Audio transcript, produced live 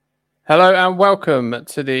Hello and welcome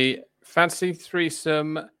to the Fantasy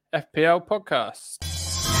Threesome FPL podcast.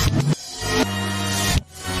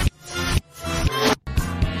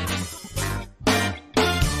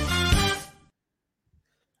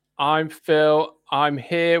 I'm Phil. I'm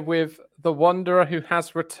here with the Wanderer who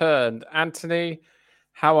has returned. Anthony,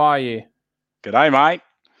 how are you? G'day, mate.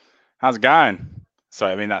 How's it going?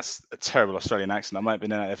 Sorry, I mean, that's a terrible Australian accent. I might have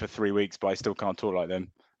been out there for 3 weeks, but I still can't talk like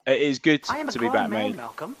them. It is good to be back, mate.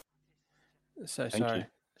 Malcolm. So Thank sorry.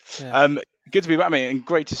 you. Yeah. Good to be back, mate, and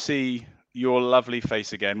great to see your lovely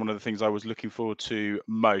face again. One of the things I was looking forward to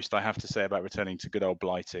most, I have to say, about returning to good old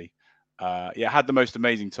Blighty. Had the most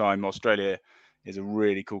amazing time. Australia is a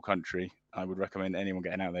really cool country. I would recommend anyone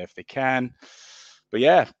getting out there if they can. But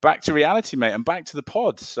yeah, back to reality, mate, and back to the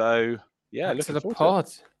pod. So yeah, back to looking the forward pod.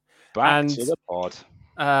 to it. Back to the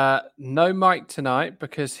pod. No Mike tonight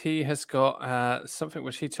because he has got something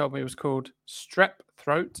which he told me was called strep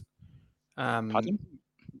throat. Pardon?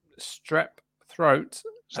 Strep throat.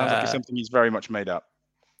 Sounds like it's something he's very much made up.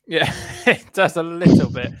 Yeah, it does a little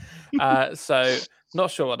bit. So not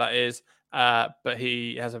sure what that is, but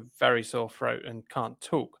he has a very sore throat and can't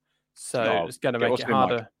talk. So it's going to make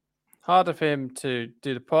it harder for him to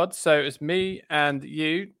do the pod. So it's me and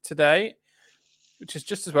you today, which is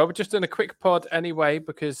just as well. We're just doing a quick pod anyway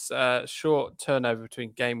because short turnover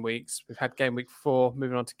between game weeks. We've had game week 4,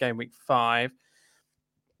 moving on to game week 5.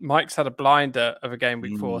 Mike's had a blinder of a game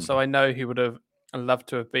week 4, so I know he would have loved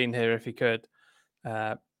to have been here if he could.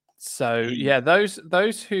 Those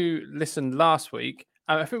who listened last week,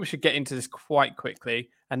 I think we should get into this quite quickly,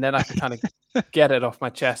 and then I can kind of get it off my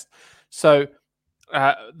chest. So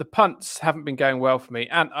the punts haven't been going well for me,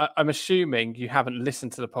 and I'm assuming you haven't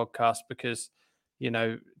listened to the podcast because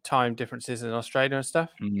time differences in Australia and stuff.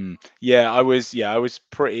 I was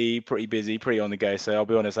pretty busy, pretty on the go. So I'll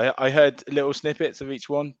be honest, I heard little snippets of each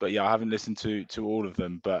one, but I haven't listened to all of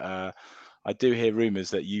them. But I do hear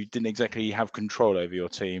rumours that you didn't exactly have control over your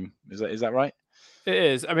team. Is that right? It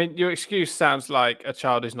is. I mean, your excuse sounds like a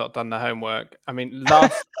child who's not done their homework. I mean,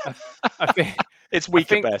 I think it's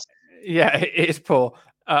weak at best. Yeah, it is poor.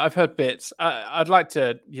 I've heard bits. I'd like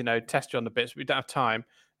to, test you on the bits. But we don't have time.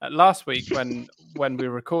 Last week, when we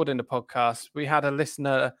were recording the podcast, we had a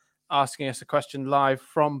listener asking us a question live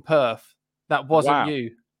from Perth. That wasn't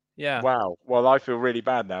you. Yeah. Wow. Well, I feel really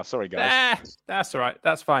bad now. Sorry, guys. That's all right.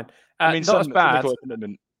 That's fine. I mean, not as bad.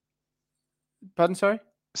 Pardon, sorry?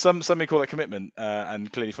 Some may call it commitment,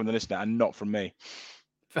 and clearly from the listener, and not from me.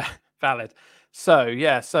 Valid. So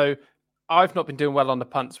I've not been doing well on the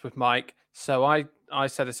punts with Mike. So I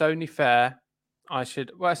said it's only fair.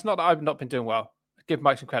 It's not that I've not been doing well. Give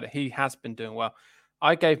Mike some credit. He has been doing well.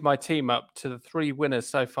 I gave my team up to the 3 winners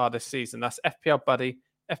so far this season. That's FPL Buddy,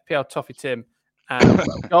 FPL Toffee Tim, and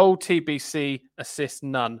Gold TBC Assist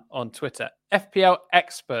None on Twitter. FPL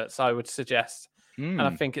experts, I would suggest. And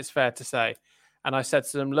I think it's fair to say. And I said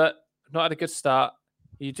to them, look, I've not had a good start.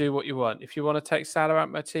 You do what you want. If you want to take Salah out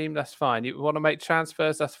of my team, that's fine. You want to make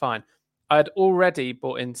transfers, that's fine. I had already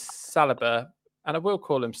bought in Saliba, and I will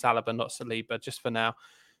call him Saliba, not Saliba, just for now.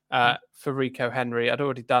 For Rico Henry. I'd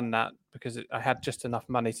already done that because I had just enough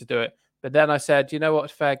money to do it. But then I said, you know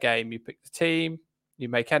what? Fair game. You pick the team. You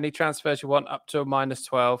make any transfers you want up to a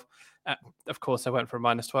 -12. Of course, I went for a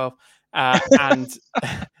 -12. And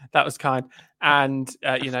that was kind. And,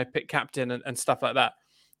 pick captain and stuff like that.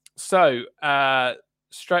 So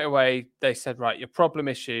straight away, they said, right, your problem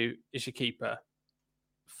issue is your keeper.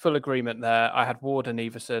 Full agreement there. I had Ward and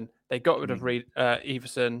Everson. They got rid of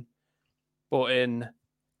Everson, bought in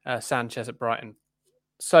Sanchez at Brighton.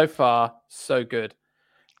 So far, so good.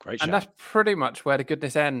 Great and shout. That's pretty much where the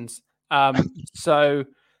goodness ends. So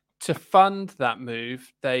to fund that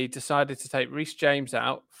move, they decided to take Reece James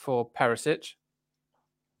out for Perisic.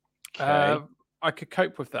 Okay. I could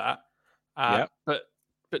cope with that. Yeah. But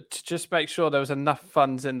to just make sure there was enough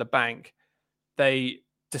funds in the bank, they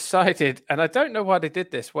decided, and I don't know why they did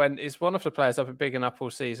this, when it's one of the players I've been bigging up all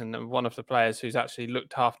season and one of the players who's actually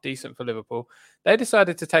looked half decent for Liverpool, they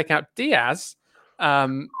decided to take out Diaz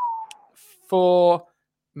for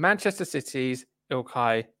Manchester City's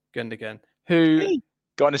Ilkay Gundogan, who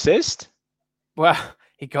got an assist. Well,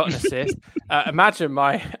 he got an assist. Imagine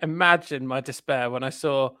my despair when I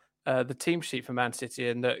saw the team sheet for Man City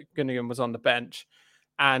and that Gundogan was on the bench,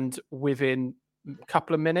 and within a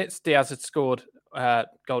couple of minutes, Diaz had scored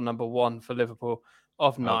goal number 1 for Liverpool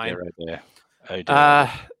of 9. Oh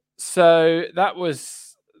dear. So that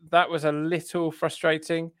was a little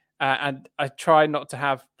frustrating. And I try not to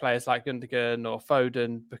have players like Gundogan or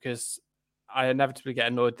Foden because I inevitably get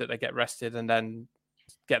annoyed that they get rested and then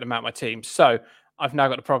get them out of my team. So I've now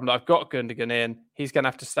got the problem that I've got Gundogan in. He's going to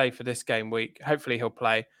have to stay for this game week. Hopefully he'll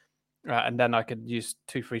play. And then I could use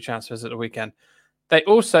 2 free transfers at the weekend. They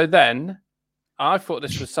also then, I thought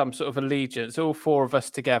this was some sort of allegiance, all 4 of us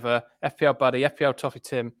together, FPL Buddy, FPL Toffee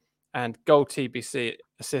Tim, and Gold TBC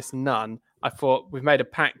assist none. I thought we've made a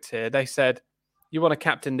pact here. They said, you want to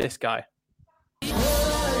captain this guy.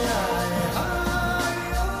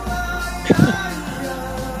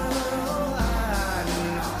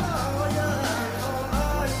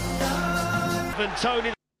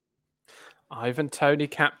 Ivan Toney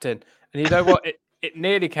captain. And you know what? It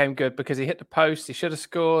nearly came good because he hit the post. He should have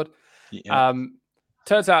scored. Yeah.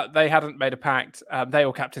 Turns out they hadn't made a pact. They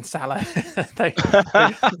all captained Salah.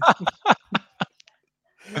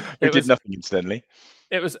 Who did nothing, incidentally.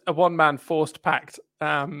 It was a one-man forced pact.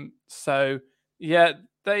 So, yeah,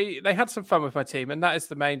 they had some fun with my team, and that is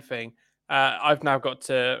the main thing. I've now got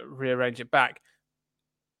to rearrange it back.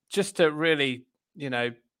 Just to really,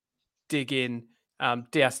 dig in,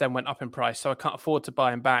 Diaz then went up in price, so I can't afford to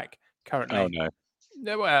buy him back currently. Oh,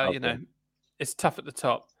 no. Well, okay. It's tough at the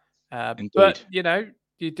top. But,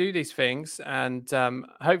 you do these things, and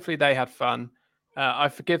hopefully they had fun. I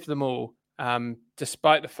forgive them all,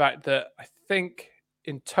 despite the fact that I think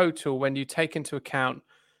in total, when you take into account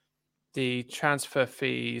the transfer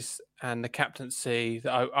fees and the captaincy,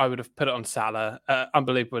 that I would have put it on Salah.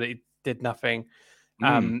 Unbelievable, he did nothing.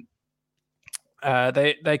 They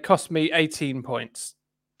cost me 18 points.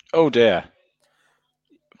 Oh dear!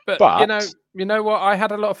 But you know what? I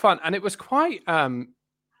had a lot of fun, and it was quite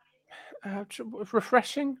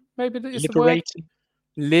refreshing. Maybe that is liberating.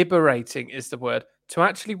 The word. Liberating is the word. To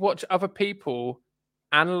actually watch other people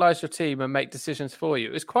analyze your team and make decisions for you.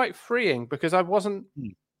 It was quite freeing because I wasn't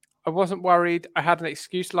worried. I had an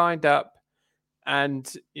excuse lined up,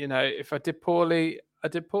 and if I did poorly, I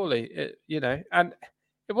did poorly. And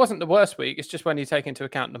it wasn't the worst week. It's just when you take into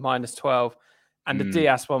account the -12, and the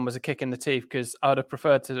Diaz one was a kick in the teeth because I would have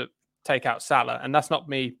preferred to take out Salah, and that's not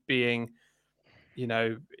me being,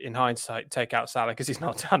 in hindsight, take out Salah because he's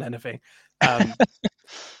not done anything.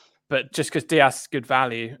 But just because Diaz is good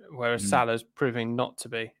value, whereas Salah's proving not to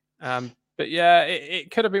be. But yeah,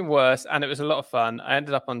 it could have been worse, and it was a lot of fun. I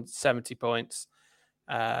ended up on 70 points.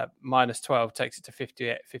 -12 takes it to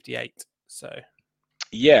 58. So,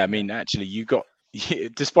 yeah, I mean, actually, you got,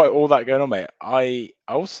 despite all that going on, mate, I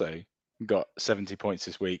also got 70 points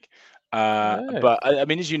this week. But I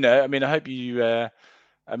mean, as you know, I hope you.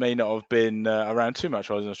 I may not have been around too much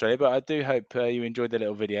while I was in Australia, but I do hope you enjoyed the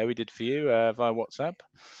little video we did for you via WhatsApp.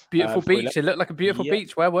 Beautiful beach. It looked like a beautiful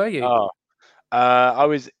beach. Where were you? I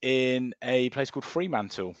was in a place called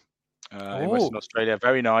Fremantle in Western Australia.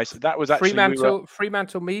 Very nice. That was actually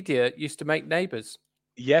Fremantle Media used to make Neighbours.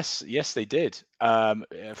 Yes, they did.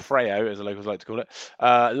 Freo, as the locals like to call it.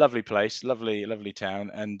 Lovely place, lovely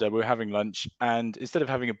town. And we were having lunch, and instead of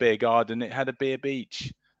having a beer garden, it had a beer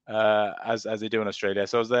beach. As they do in Australia.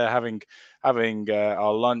 So I was there having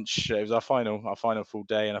our lunch. It was our final full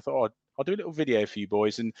day, and I thought, I'll do a little video for you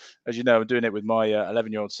boys. And as you know, I'm doing it with my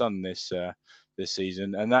 11-year-old son this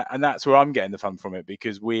season, and that's where I'm getting the fun from it,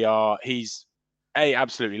 because he's A,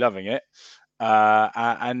 absolutely loving it,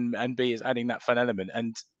 and B, is adding that fun element.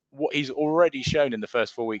 And what he's already shown in the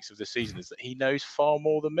first 4 weeks of the season is that he knows far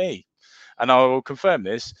more than me. And I will confirm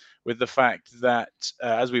this with the fact that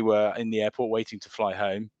as we were in the airport waiting to fly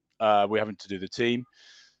home, we're having to do the team,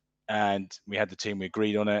 and we had the team, we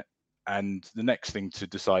agreed on it. And the next thing to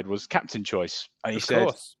decide was captain choice. And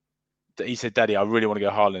he said, Daddy, I really want to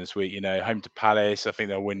go Haaland this week, home to Palace. I think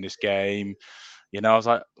they'll win this game. I was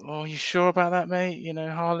like, oh, you sure about that, mate?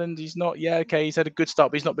 Haaland, he's not, okay, he's had a good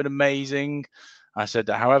start, but he's not been amazing. I said,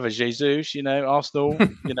 however, Jesus, Arsenal,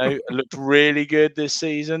 looked really good this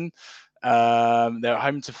season. They're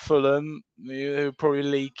home to Fulham. They're probably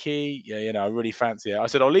leaky. I really fancy it. I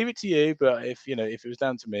said, I'll leave it to you, but if it was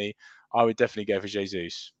down to me, I would definitely go for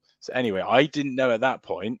Jesus. So anyway, I didn't know at that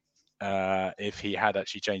point if he had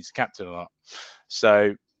actually changed the captain or not.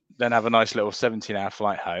 So then have a nice little 17-hour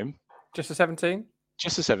flight home. Just a 17?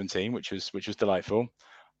 Just a 17, which was delightful.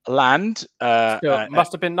 Land.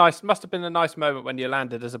 Must have been nice. Must have been a nice moment when you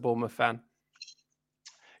landed as a Bournemouth fan.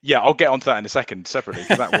 Yeah, I'll get onto that in a second separately,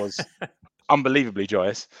 because that was unbelievably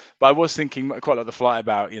joyous. But I was thinking quite a lot of the flight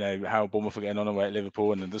about, how Bournemouth were getting on away at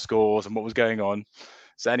Liverpool and the scores and what was going on.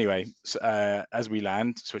 So anyway, as we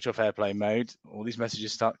land, switch off airplane mode, all these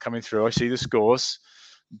messages start coming through. I see the scores.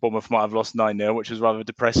 Bournemouth might have lost 9-0, which was rather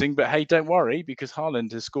depressing. But hey, don't worry, because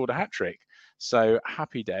Haaland has scored a hat-trick. So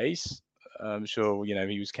happy days. I'm sure,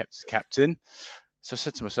 he was kept as captain. So I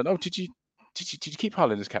said to my son, oh, did you keep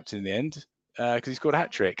Haaland as captain in the end? Because he scored a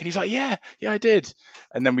hat trick. And he's like, yeah, I did.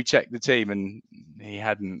 And then we checked the team and he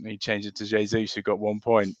hadn't. He changed it to Jesus, who got 1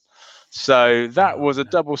 point. So that was a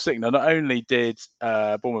double signal. Not only did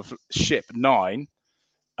Bournemouth ship 9,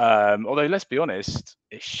 although let's be honest,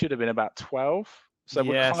 it should have been about 12. So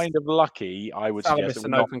we're kind of lucky, I would suggest. That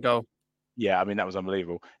an open goal. Yeah, I mean, that was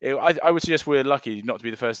unbelievable. I would suggest we're lucky not to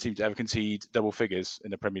be the first team to ever concede double figures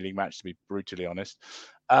in a Premier League match, to be brutally honest.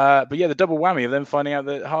 But yeah, the double whammy of them finding out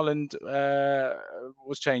that Haaland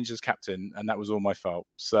was changed as captain, and that was all my fault.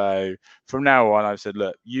 So from now on, I've said,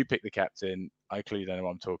 look, you pick the captain. I clearly don't know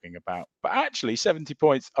what I'm talking about. But actually, 70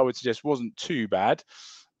 points, I would suggest, wasn't too bad.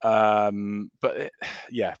 Yeah,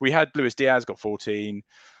 we had Luis Diaz got 14.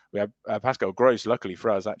 We had Pascal Gross, luckily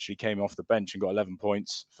for us, actually came off the bench and got 11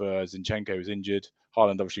 points for Zinchenko, was injured.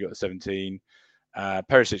 Haaland obviously got the 17.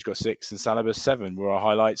 Perisic got 6 and Saliba 7 were our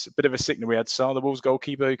highlights. A bit of a signal. We had Sarr, the Wolves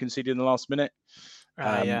goalkeeper, who conceded in the last minute.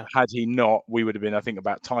 Had he not, we would have been, I think,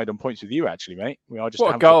 about tied on points with you, actually, mate. We are just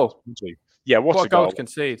what a goal! Yeah, what a goal to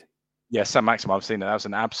concede. Yeah, Saint-Maximin, I've seen that. That was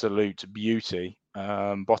an absolute beauty,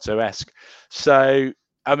 Botto-esque. So,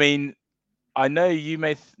 I mean, I know you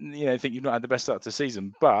may think you've not had the best start to the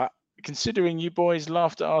season, but considering you boys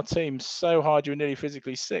laughed at our team so hard you were nearly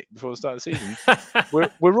physically sick before the start of the season,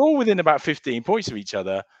 we're all within about 15 points of each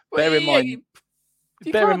other. Bear in mind, you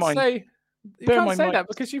can't say that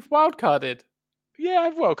because you've wildcarded. Yeah,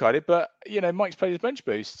 I've wildcarded, but Mike's played his bench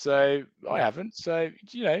boost, so I haven't. So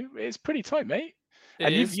it's pretty tight, mate.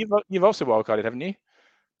 And you've also wildcarded, haven't you?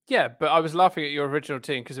 Yeah, but I was laughing at your original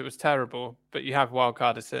team because it was terrible. But you have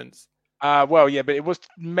wildcarded since. Well, yeah, but it was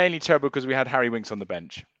mainly terrible because we had Harry Winks on the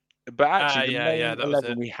bench. But actually, the main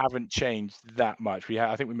 11 we haven't changed that much.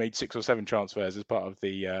 I think we made 6 or 7 transfers as part of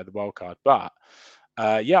the wild card. But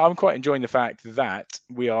I'm quite enjoying the fact that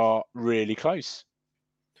we are really close.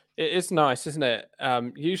 It is nice, isn't it?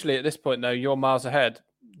 Usually at this point, though, you're miles ahead.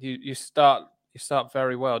 You start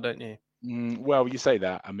very well, don't you? Well, you say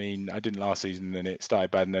that. I mean, I didn't last season, and it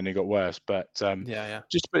started bad, and then it got worse. But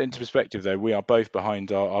just to put it into perspective, though, we are both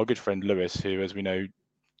behind our good friend Lewis, who, as we know,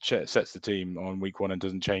 sets the team on week 1 and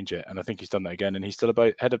doesn't change it. And I think he's done that again, and he's still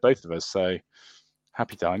ahead of both of us. So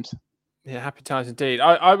happy times. Yeah, happy times indeed.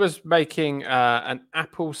 I was making an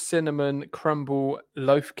apple cinnamon crumble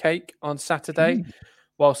loaf cake on Saturday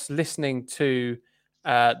whilst listening to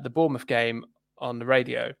the Bournemouth game on the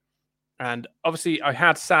radio. And obviously, I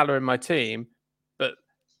had Salah in my team, but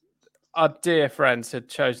our dear friends had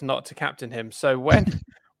chosen not to captain him. So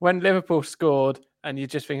when Liverpool scored, and you're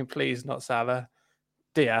just thinking, please, not Salah,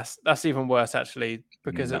 Diaz, that's even worse, actually,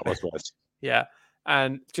 because that was worse. Yeah,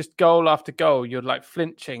 and just goal after goal, you're like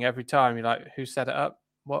flinching every time. You're like, who set it up?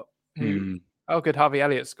 What? Who? Oh, good, Harvey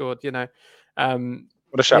Elliott scored. What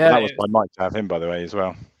a shout! That was by Mike to have him, by the way, as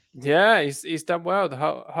well. Yeah, he's done well. The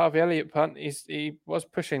Harvey Elliott punt, he was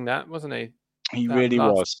pushing that, wasn't he? He really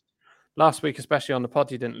was. Last week, especially on the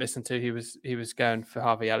pod you didn't listen to, he was going for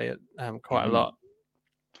Harvey Elliott quite a lot.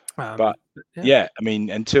 But I mean,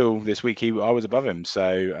 until this week, I was above him.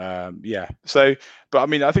 So but I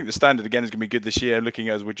mean, I think the standard again is going to be good this year. Looking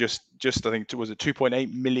as we're just I think was it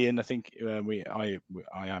 2.8 million? I think I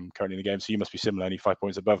am currently in the game, so you must be similar, only 5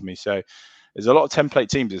 points above me. So there's a lot of template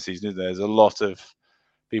teams this season, isn't there? There's a lot of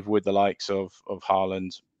people with the likes of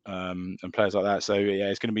Haaland and players like that. So yeah,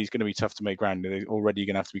 it's going to be tough to make ground. They're already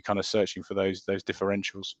going to have to be kind of searching for those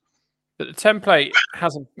differentials. But the template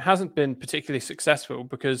hasn't been particularly successful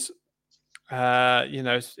because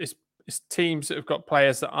it's teams that have got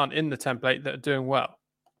players that aren't in the template that are doing well.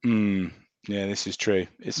 Yeah, this is true.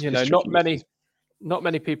 It's not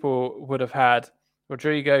many people would have had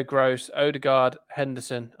Rodrigo, Gross, Odegaard,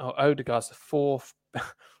 Henderson. Oh, Odegaard's the fourth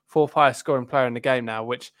highest scoring player in the game now,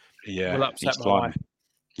 which will upset my wife.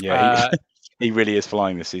 Yeah, he really is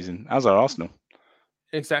flying this season, as are Arsenal.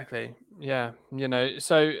 Exactly. Yeah.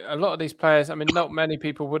 So a lot of these players, I mean, not many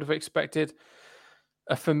people would have expected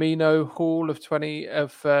a Firmino haul of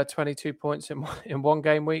 22 points in one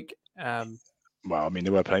game week. Well, I mean, they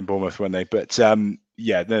were playing Bournemouth, weren't they? But no,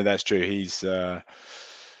 that's true. He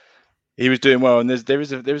was doing well, and there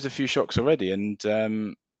is a few shocks already,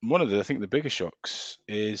 and one of I think the biggest shocks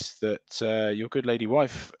is that your good lady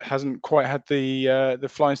wife hasn't quite had the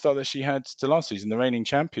flying start that she had to last season. The reigning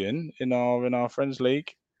champion in our Friends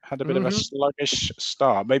League had a bit of a sluggish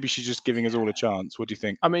start. Maybe she's just giving us all a chance. What do you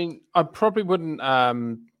think? I mean, I probably wouldn't.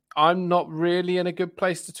 I'm not really in a good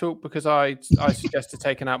place to talk because I suggested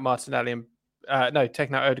taking out Martinelli and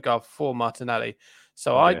taking out Odegaard for Martinelli.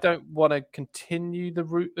 So I don't want to continue the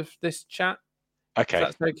route of this chat. Okay,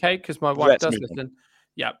 if that's okay, because my wife does listen.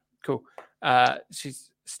 Yeah, cool.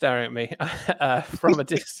 staring at me from a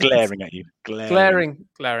distance. Glaring at you. Glaring.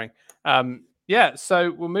 Glaring. Yeah,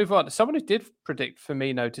 so we'll move on. Someone who did predict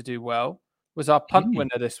Firmino to do well was our punt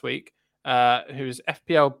winner this week, who's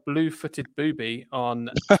FPL Blue-Footed Booby on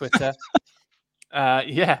Twitter.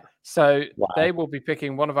 So they will be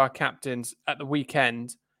picking one of our captains at the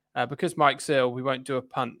weekend. Because Mike's ill, we won't do a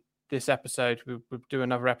punt this episode. We'll do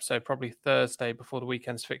another episode probably Thursday before the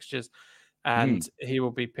weekend's fixtures, and he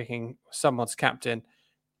will be picking someone's captain.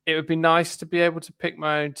 It would be nice to be able to pick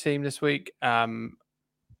my own team this week.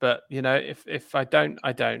 But if I don't,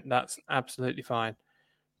 I don't. That's absolutely fine.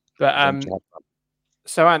 But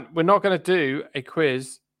so Ant, we're not going to do a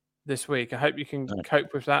quiz this week. I hope you can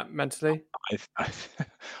cope with that mentally.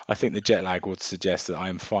 I think the jet lag would suggest that I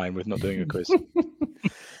am fine with not doing a quiz.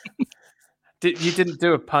 You didn't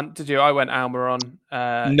do a punt, did you? I went Alma on.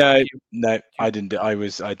 No, I didn't. I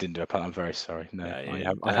didn't do a punt. I'm very sorry. No,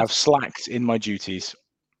 I have slacked in my duties.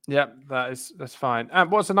 Yep, that's fine.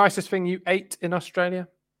 What's the nicest thing you ate in Australia?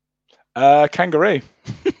 Kangaroo.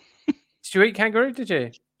 Did you eat kangaroo? Did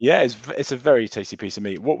you? Yeah, it's a very tasty piece of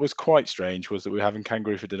meat. What was quite strange was that we were having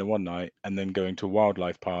kangaroo for dinner one night and then going to a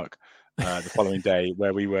wildlife park the following day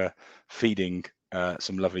where we were feeding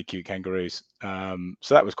some lovely, cute kangaroos.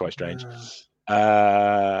 So that was quite strange.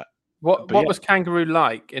 What was kangaroo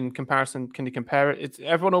like in comparison? Can you compare it?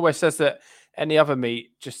 Everyone always says that any other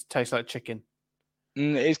meat just tastes like chicken.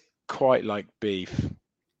 It's quite like beef,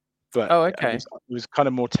 but okay. It was kind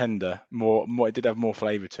of more tender. More. It did have more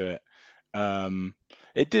flavour to it.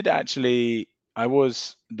 It did actually. I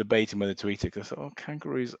was debating whether to eat it because I thought,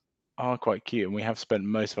 kangaroos are quite cute, and we have spent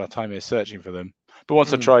most of our time here searching for them. But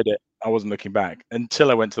once I tried it, I wasn't looking back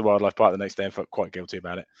until I went to the wildlife park the next day and felt quite guilty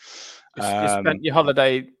about it. You spent your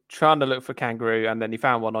holiday trying to look for kangaroo, and then you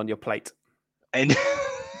found one on your plate. And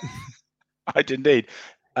I did indeed,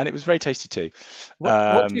 and it was very tasty too.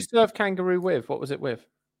 What do you serve kangaroo with? What was it with?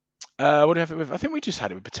 What do you have it with? I think we just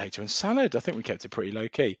had it with potato and salad. I think we kept it pretty low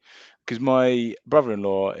key because my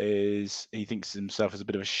brother-in-law he thinks himself as a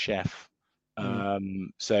bit of a chef.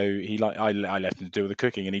 So I left him to do with the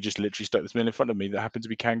cooking, and he just literally stuck this meal in front of me that happened to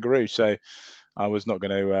be kangaroo. So I was not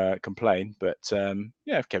going to complain, but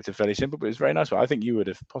I've kept it fairly simple, but it was very nice. But I think you would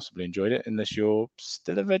have possibly enjoyed it unless you're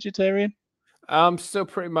still a vegetarian. I'm still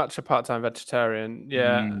pretty much a part-time vegetarian.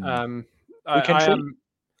 Yeah. Weekend treat?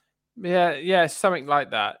 Yeah, something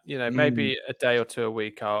like that. Maybe a day or two a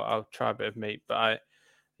week I'll try a bit of meat, but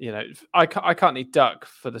I can't eat duck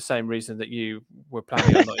for the same reason that you were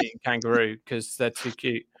planning on not eating kangaroo because they're too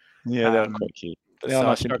cute. Yeah, they're quite cute. But they are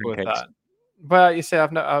nice and with that. Well, you see,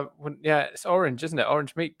 it's orange, isn't it?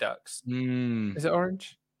 Orange meat ducks. Is it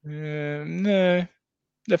orange? No.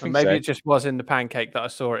 Maybe it just was in the pancake that I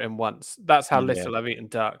saw it in once. That's how little I've eaten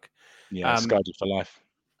duck. Yeah, scarred for life.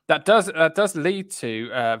 That does lead to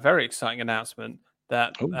a very exciting announcement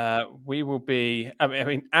that we will be. I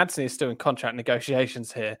mean, Anthony is still in contract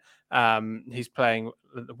negotiations here. He's playing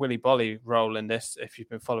the Willy Bolly role in this. If you've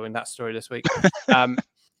been following that story this week,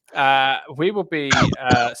 we will be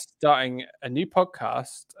starting a new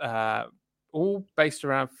podcast, all based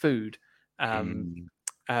around food.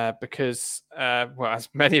 Because, as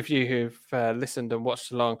many of you who've listened and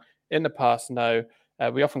watched along in the past know,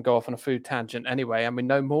 we often go off on a food tangent anyway, and we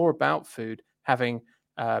know more about food, having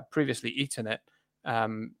previously eaten it,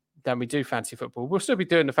 than we do fantasy football. We'll still be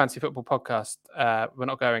doing the fantasy football podcast. We're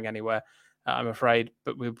not going anywhere, I'm afraid,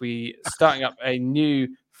 but we'll be starting up a new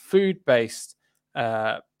food-based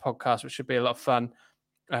podcast, which should be a lot of fun.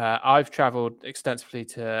 I've traveled extensively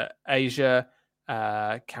to Asia,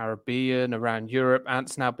 Caribbean, around Europe.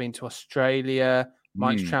 Ant's now been to Australia.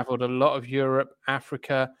 Mike's traveled a lot of Europe,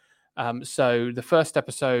 Africa. So the first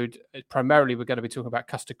episode, primarily, we're going to be talking about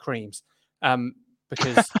custard creams,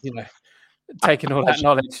 because taking all that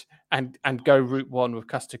knowledge and go route one with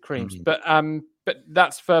custard creams. But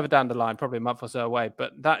that's further down the line, probably a month or so away.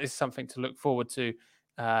 But that is something to look forward to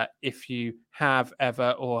if you have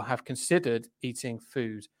ever or have considered eating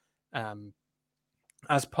food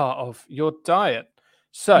as part of your diet.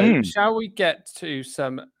 So shall we get to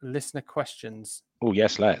some listener questions? Oh,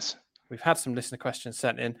 yes, let's. We've had some listener questions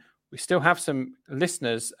sent in. We still have some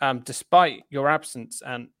listeners, despite your absence.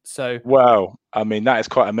 And so, wow, I mean, that is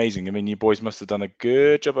quite amazing. I mean, you boys must have done a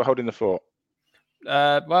good job of holding the fort.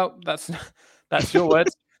 Well, that's your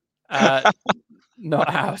words,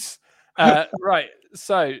 not ours. Right.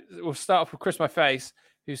 So we'll start off with Chris My Face,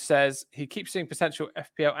 who says he keeps seeing potential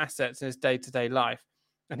FPL assets in his day-to-day life,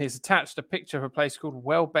 and he's attached a picture of a place called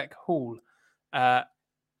Welbeck Hall.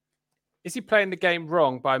 Is he playing the game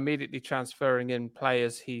wrong by immediately transferring in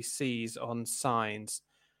players he sees on signs?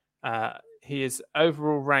 he is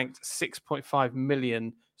overall ranked 6.5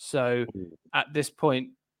 million. So at this point,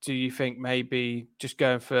 do you think maybe just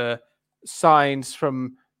going for signs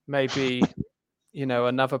from maybe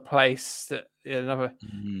another place that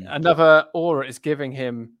another aura is giving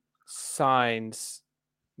him signs?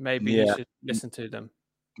 Maybe he should listen to them.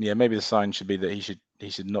 Yeah, maybe the sign should be that he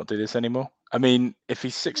should not do this anymore. I mean, if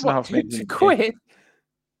he's 6.5 million to quit.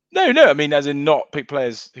 No. I mean, as in not pick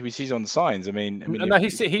players who he sees on the signs. I mean, no.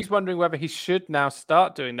 He's wondering whether he should now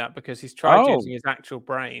start doing that because he's tried using his actual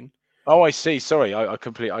brain. Oh, I see. Sorry,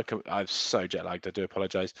 I'm so jet lagged. I do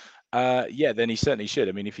apologize. Yeah, then he certainly should.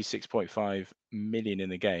 I mean, if he's 6.5 million in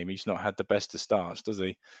the game, he's not had the best of starts, does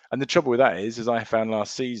he? And the trouble with that is, as I found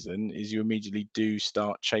last season, is you immediately do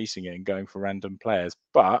start chasing it and going for random players.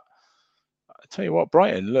 But I tell you what,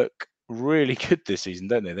 Brighton look really good this season,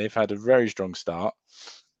 don't they? They've had a very strong start.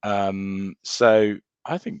 So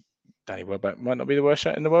I think Danny Welbeck might not be the worst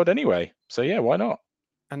shot in the world anyway. So yeah, why not?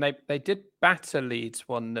 And they did batter Leeds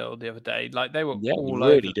 1-0 the other day. Like they were all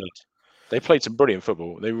really over. Did. They played some brilliant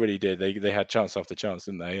football. They really did. They had chance after chance,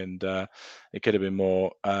 didn't they? And it could have been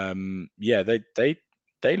more. They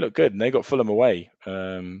look good, and they got Fulham away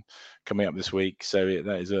coming up this week. So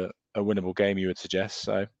that is a winnable game, you would suggest.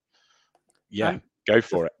 So yeah, go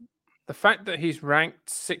for it. The fact that he's ranked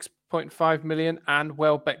 6.5 million and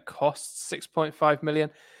Welbeck costs 6.5 million,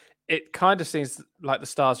 it kind of seems like the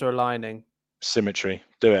stars are aligning. Symmetry,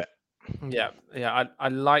 do it. Yeah. I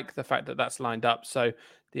like the fact that that's lined up. So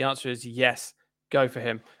the answer is yes, go for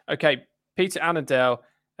him. Okay, Peter Annandale,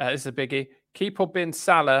 this is a biggie. Keep or bin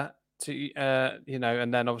Salah to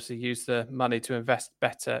and then obviously use the money to invest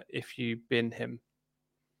better if you bin him.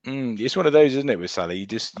 It's one of those, isn't it, with Salah? You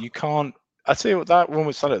can't. I tell you what, that one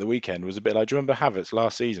with Salah at the weekend was a bit like. Do you remember Havertz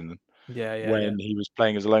last season? When he was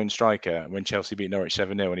playing as a lone striker when Chelsea beat Norwich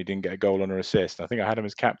 7-0 and he didn't get a goal on an assist. I think I had him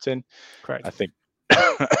as captain. Correct. I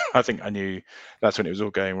think I knew that's when it was all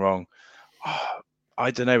going wrong. I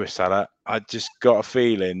don't know with Salah. I just got a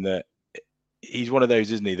feeling that he's one of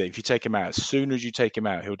those, isn't he? That if you take him out, as soon as you take him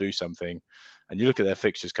out, he'll do something. And you look at their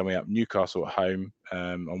fixtures coming up: Newcastle at home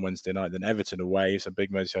on Wednesday night, then Everton away. It's a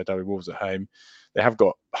big Merseyside derby. Wolves at home. They have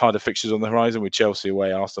got harder fixtures on the horizon with Chelsea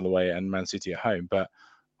away, Arsenal away, and Man City at home. But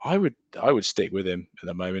I would stick with him at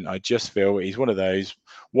the moment. I just feel he's one of those.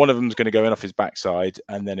 One of them's going to go in off his backside,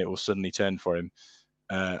 and then it will suddenly turn for him.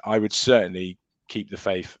 I would certainly keep the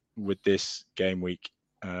faith with this game week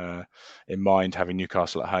in mind, having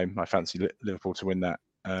Newcastle at home. I fancy Liverpool to win that.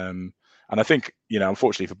 And I think,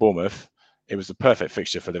 unfortunately for Bournemouth, it was the perfect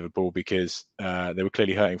fixture for Liverpool because they were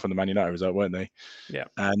clearly hurting from the Man United result, weren't they? Yeah.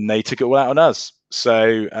 And they took it all out on us.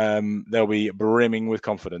 So they'll be brimming with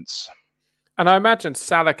confidence. And I imagine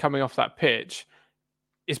Salah coming off that pitch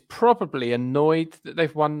is probably annoyed that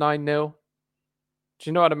they've won 9-0. Do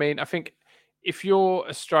you know what I mean? I think if you're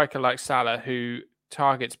a striker like Salah who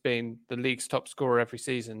targets being the league's top scorer every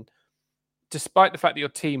season, despite the fact that your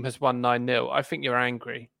team has won 9-0, I think you're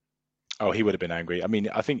angry. Oh, he would have been angry. I mean,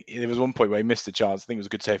 I think there was one point where he missed a chance. I think it was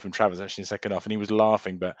a good save from Travers actually in the second half, and he was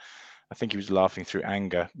laughing, but I think he was laughing through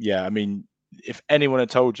anger. Yeah, I mean, if anyone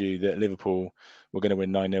had told you that Liverpool were going to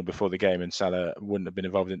win 9-0 before the game and Salah wouldn't have been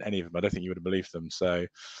involved in any of them, I don't think you would have believed them. So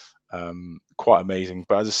quite amazing.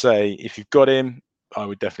 But as I say, if you've got him, I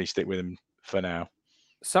would definitely stick with him for now.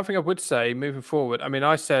 Something I would say moving forward, I mean,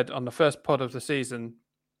 I said on the first pod of the season,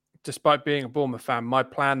 despite being a Bournemouth fan, my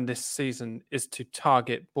plan this season is to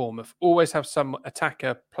target Bournemouth. Always have some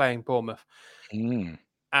attacker playing Bournemouth.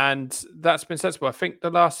 And that's been sensible. I think the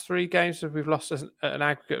last 3 games we've lost at an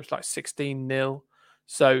aggregate was like 16-0.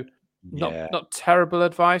 So not terrible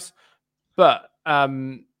advice. But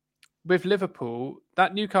with Liverpool,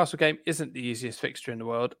 that Newcastle game isn't the easiest fixture in the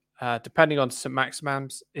world, depending on St.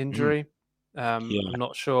 Maximan's injury. I'm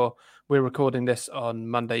not sure. We're recording this on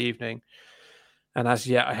Monday evening. And as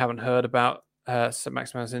yet, I haven't heard about St.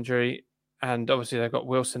 Maximan's injury. And obviously, they've got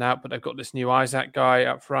Wilson out, but they've got this new Isaac guy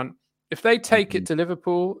up front. If they take it to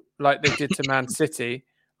Liverpool like they did to Man City,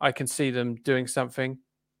 I can see them doing something.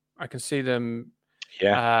 I can see them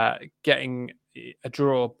getting a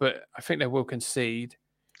draw, but I think they will concede.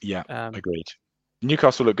 Yeah, agreed.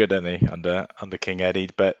 Newcastle look good, don't they, under King Eddie?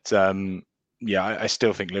 But I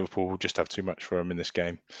still think Liverpool will just have too much for them in this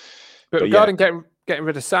game. But regarding getting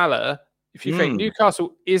rid of Salah, if you think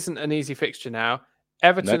Newcastle isn't an easy fixture now,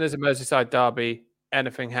 Everton is a Merseyside derby,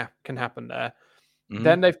 anything can happen there.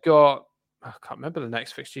 Then they've got, I can't remember the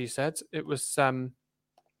next fixture you said. It was, who's the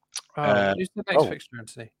next fixture,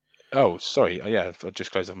 Anthony? Oh, sorry. I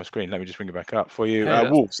just closed off my screen. Let me just bring it back up for you.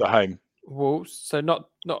 Wolves at home. Wolves. So not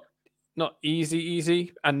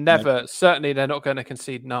easy, and never, certainly they're not going to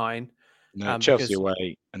concede 9. No, Chelsea because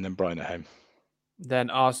away and then Brighton at home. then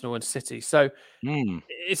Arsenal and City. So Mm.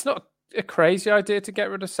 it's not a crazy idea to get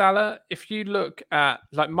rid of Salah. If you look at,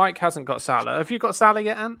 like, Mike hasn't got Salah. Have you got Salah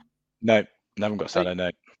yet, Ant? No, I haven't got Salah,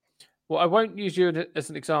 no. Well, I won't use you as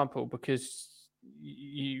an example because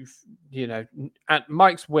and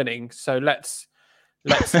Mike's winning. So let's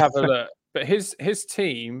have a look. But his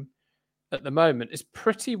team at the moment is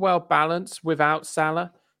pretty well balanced without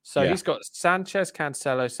Salah. So he's got Sanchez,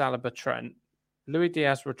 Cancelo, Saliba, Trent, Luis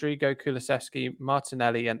Diaz, Rodrigo, Kulusevski,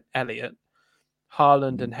 Martinelli, and Elliott,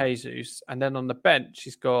 Haaland and Jesus. And then on the bench,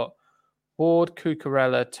 he's got Ward,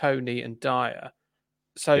 Cucurella, Tony, and Dyer.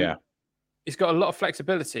 So he's got a lot of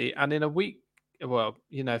flexibility. And in a week, well,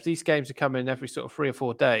 if these games are coming every sort of 3 or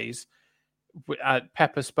 4 days,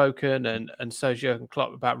 Pepper's spoken and so's Jurgen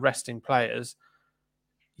Klopp about resting players.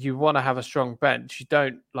 You want to have a strong bench. You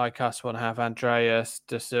don't, like us, want to have Andreas,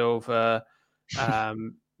 De Silva,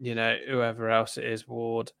 whoever else it is,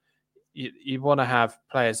 Ward. You want to have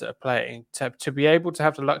players that are playing. To be able to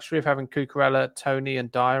have the luxury of having Cucurella, Tony,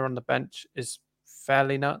 and Dyer on the bench is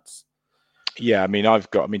fairly nuts. Yeah, I mean, to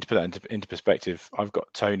put that into perspective, I've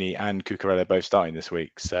got Tony and Cucurella both starting this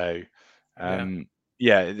week. So, like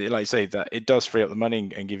you say, that it does free up the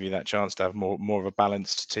money and give you that chance to have more of a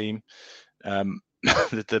balanced team.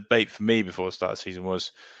 The debate for me before the start of the season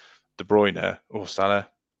was De Bruyne or Salah,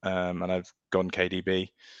 and I've gone KDB.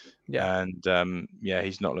 Yeah. And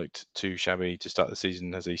he's not looked too shabby to start the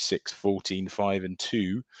season as a 6, 14, 5, and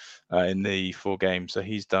 2 in the 4 games. So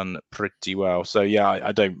he's done pretty well. So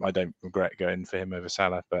I don't regret going for him over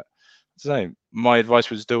Salah. But so my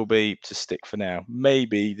advice would still be to stick for now.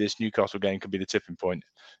 Maybe this Newcastle game could be the tipping point.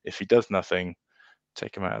 If he does nothing,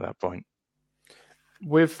 take him out at that point.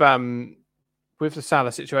 With the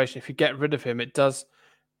Salah situation, if you get rid of him, it does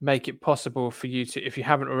make it possible for you to, if you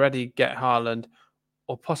haven't already, get Haaland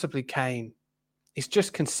or possibly Kane. He's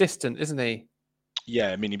just consistent, isn't he?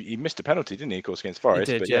 Yeah, I mean, he missed a penalty, didn't he, of course, against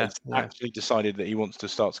Forest? He did, he's actually decided that he wants to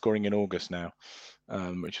start scoring in August now,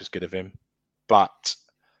 which is good of him. But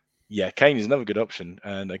Kane is another good option.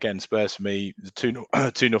 And again, Spurs for me, the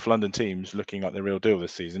two North London teams looking like the real deal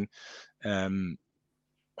this season.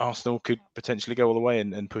 Arsenal could potentially go all the way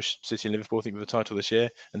and push City and Liverpool, I think, for the title this year.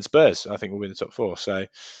 And Spurs, I think, will win the top 4. So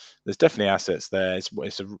there's definitely assets there.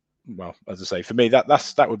 Well, as I say, for me,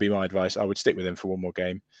 that would be my advice. I would stick with him for one more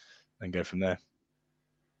game and go from there.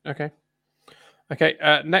 Okay.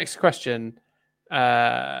 Next question.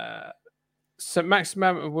 So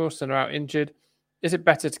Maximin and Wilson are out injured. Is it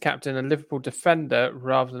better to captain a Liverpool defender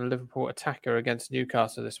rather than a Liverpool attacker against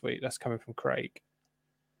Newcastle this week? That's coming from Craig.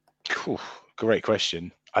 Cool. Great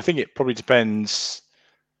question. I think it probably depends.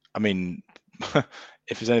 I mean,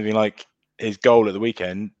 if there's anything like his goal at the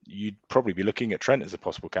weekend, you'd probably be looking at Trent as a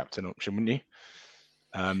possible captain option, wouldn't you?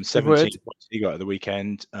 17 points he got at the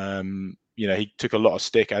weekend. He took a lot of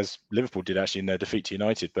stick, as Liverpool did actually in their defeat to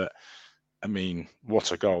United. But I mean,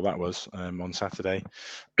 what a goal that was on Saturday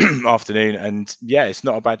afternoon. And it's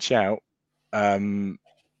not a bad shout.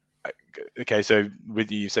 Okay, so with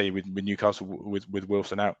Newcastle with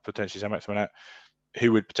Wilson out, potentially Sam Maximin out,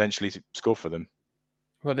 who would potentially score for them?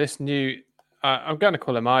 Well, this new, I'm going to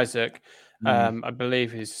call him Isaac. I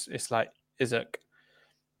believe it's like Isaac,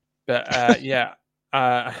 but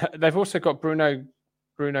they've also got Bruno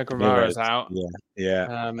Guimaraes out.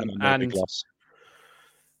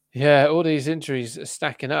 All these injuries are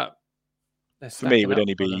stacking up. For me, it would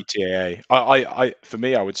only be TAA. For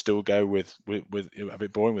me, I would still go with a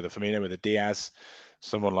bit boring with a Firmino, with a Diaz,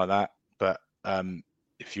 someone like that. But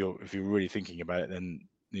if you're really thinking about it, then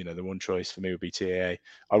the one choice for me would be TAA.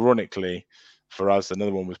 Ironically, for us,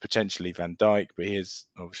 another one was potentially Van Dijk, but he is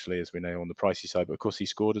obviously, as we know, on the pricey side. But of course, he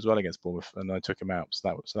scored as well against Bournemouth, and I took him out,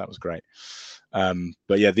 so that was great. But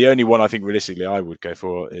the only one I think realistically I would go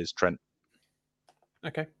for is Trent.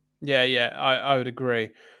 Okay. I would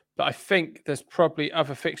agree. But I think there's probably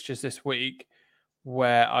other fixtures this week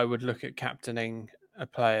where I would look at captaining a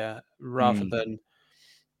player rather than.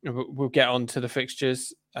 We'll get on to the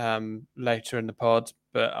fixtures later in the pod,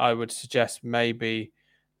 but I would suggest maybe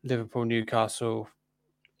Liverpool Newcastle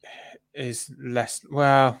is less.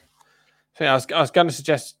 Well, I was going to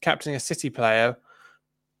suggest captaining a City player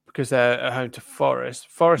because they're at home to Forest.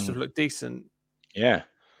 Forest have looked decent. Yeah.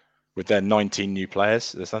 With their 19 new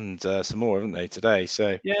players, there's some more, haven't they, today?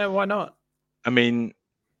 So why not? I mean,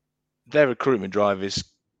 their recruitment drive is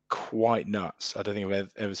quite nuts. I don't think I've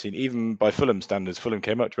ever seen, even by Fulham standards. Fulham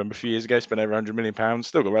came up, remember, a few years ago, spent over £100 million,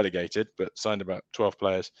 still got relegated, but signed about 12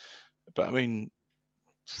 players. But I mean,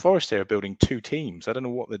 Forest here are building 2 teams. I don't know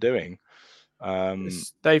what they're doing.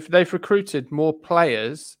 They've recruited more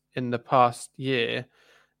players in the past year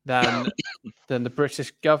than the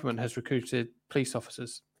British government has recruited police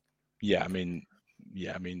officers. Yeah, I mean,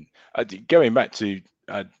 going back to,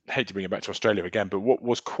 I hate to bring it back to Australia again, but what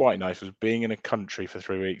was quite nice was being in a country for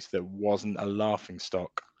 3 weeks that wasn't a laughing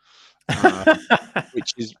stock,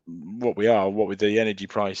 which is what we are. What with the energy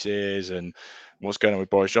prices and what's going on with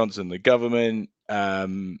Boris Johnson, the government. I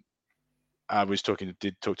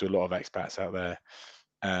did talk to a lot of expats out there.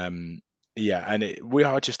 Yeah, and we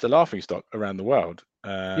are just a laughing stock around the world.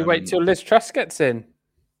 You wait till Liz Truss gets in.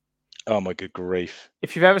 Oh my good grief!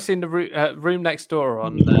 If you've ever seen the Room Next Door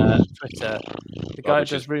on Twitter, the guy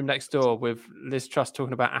does Room Next Door with Liz Truss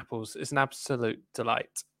talking about apples. It's an absolute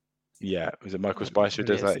delight. Yeah, was it Michael Spicer who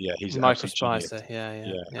does that? Yeah, he's Michael Spicer.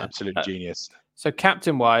 Genius. Yeah, absolute genius. So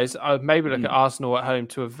captain-wise, I would maybe look at Arsenal at home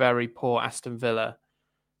to a very poor Aston Villa.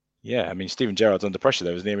 Yeah, I mean, Steven Gerrard's under pressure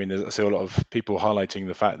though, isn't he? I mean, I see a lot of people highlighting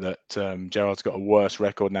the fact that Gerrard's got a worse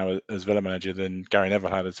record now as Villa manager than Gary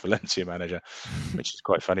Neville had as Valencia manager, which is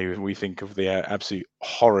quite funny when we think of the absolute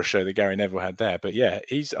horror show that Gary Neville had there. But yeah,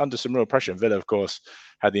 he's under some real pressure. And Villa, of course,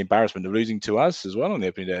 had the embarrassment of losing to us as well on the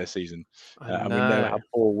opening day of the season. And we know how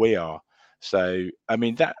poor we are. So, I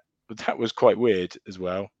mean, that was quite weird as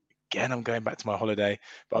well. Again, I'm going back to my holiday,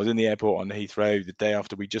 but I was in the airport on Heathrow the day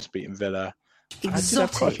after we just beaten Villa.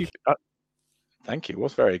 Exotic. Thank you. It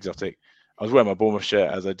was very exotic. I was wearing my Bournemouth shirt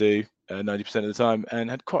as I do 90% of the time, and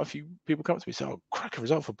had quite a few people come up to me and say, "Oh, crack a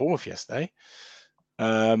result for Bournemouth yesterday."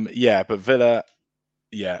 Yeah, but Villa,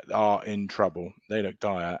 are in trouble. They look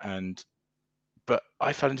dire, but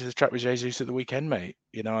I fell into the trap with Jesus at the weekend, mate.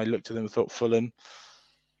 You know, I looked at them and thought, Fulham,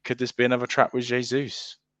 could this be another trap with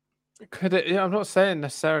Jesus? Could it? I'm not saying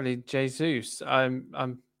necessarily Jesus.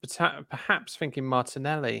 I'm perhaps thinking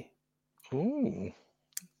Martinelli. Oh,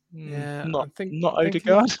 yeah, not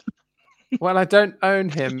Odegaard. Well, I don't own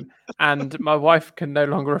him, and my wife can no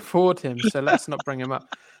longer afford him, so let's not bring him up.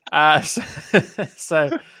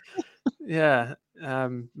 So yeah,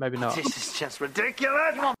 maybe not. This is just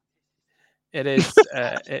ridiculous. It is.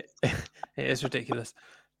 It is ridiculous.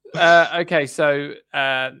 Okay, so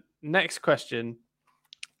next question,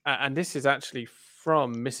 and this is actually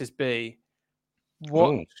from Mrs. B.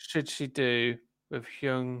 What should she do with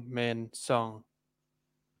Heung-min Son?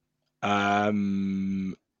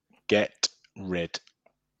 Get rid.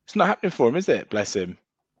 It's not happening for him, is it? Bless him.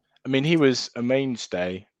 I mean, he was a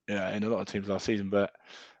mainstay in a lot of teams last season, but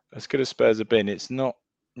as good as Spurs have been, it's not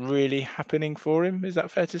really happening for him. Is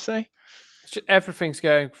that fair to say? Everything's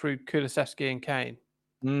going through Kulusevski and Kane.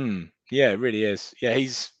 Yeah, it really is. Yeah,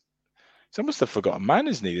 he's almost a forgotten man,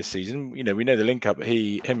 isn't he, this season? You know, we know the link up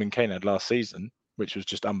him and Kane had last season, which was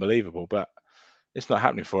just unbelievable, but it's not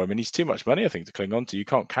happening for him. And he's too much money, I think, to cling on to. You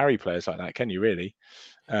can't carry players like that, can you, really?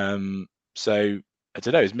 So, I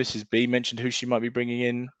don't know. Has Mrs. B mentioned who she might be bringing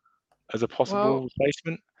in as a possible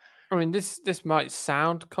replacement? I mean, this might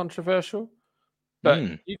sound controversial,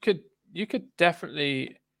 but you could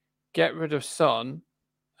definitely get rid of Son,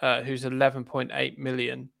 who's 11.8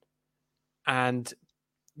 million, and,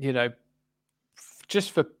 you know,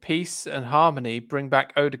 just for peace and harmony, bring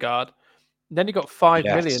back Odegaard. And then you got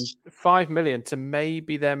 5 million to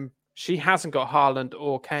maybe them. She hasn't got Haaland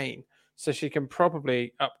or Kane, so she can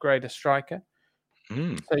probably upgrade a striker.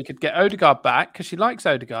 So you could get Odegaard back because she likes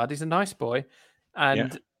Odegaard. He's a nice boy,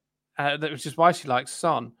 and which is why she likes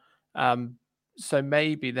Son. So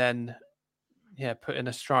maybe then, put in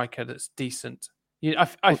a striker that's decent.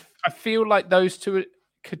 I feel like those two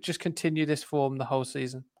could just continue this form the whole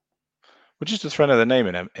season. Well, just to throw another name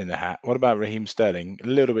in the hat, what about Raheem Sterling? A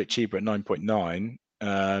little bit cheaper at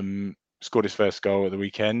 9.9. Scored his first goal at the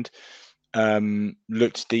weekend.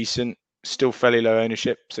 Looked decent. Still fairly low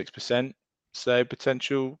ownership, 6%. So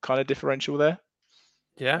potential kind of differential there.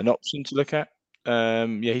 Yeah. An option to look at.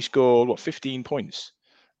 He scored 15 points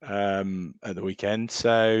at the weekend.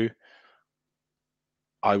 So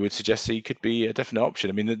I would suggest he could be a definite option.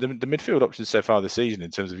 I mean, the midfield options so far this season,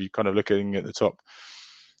 in terms of you kind of looking at the top,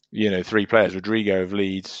 three players: Rodrigo of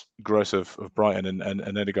Leeds, Gross of Brighton,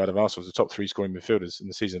 and Odegaard of Arsenal, the top three scoring midfielders in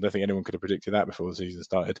the season. I don't think anyone could have predicted that before the season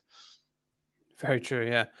started. Very true.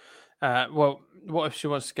 Yeah. Well, what if she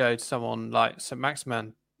wants to go to someone like St.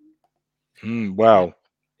 Maximin? Well,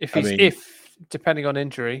 if depending on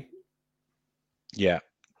injury. Yeah,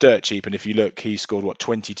 dirt cheap. And if you look, he scored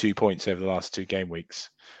 22 points over the last 2 game weeks.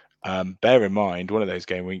 Bear in mind, one of those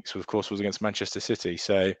game weeks, of course, was against Manchester City.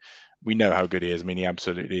 So we know how good he is. I mean, he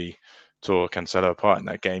absolutely tore Cancelo apart in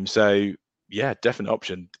that game. So yeah, definite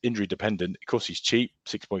option. Injury dependent. Of course, he's cheap,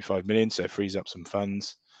 6.5 million, so frees up some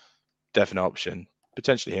funds. Definite option.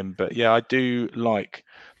 Potentially him. But yeah, I do like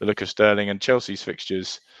the look of Sterling, and Chelsea's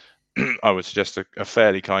fixtures I would suggest a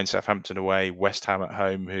fairly kind Southampton away, West Ham at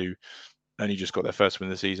home, who only just got their first win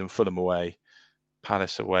of the season, Fulham away,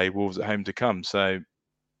 Palace away, Wolves at home to come. So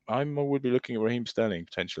I would be looking at Raheem Sterling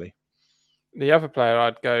potentially. The other player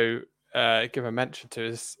I'd go give a mention to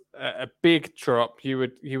is a big drop. You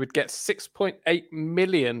would get 6.8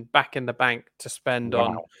 million back in the bank to spend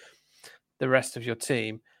on the rest of your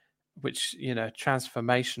team, which,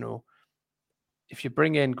 transformational. If you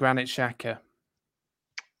bring in Granit Xhaka,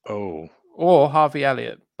 or Harvey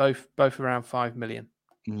Elliott, both around 5 million.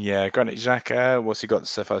 Yeah, Granit Xhaka, what's he got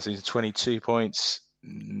so far? Season 22 points.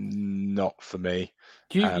 Not for me.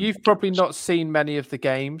 You've probably not seen many of the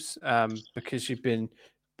games because you've been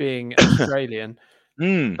being Australian,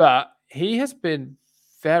 but he has been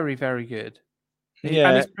very, very good.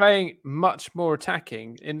 And he's playing much more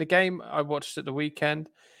attacking. In the game I watched at the weekend,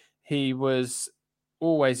 he was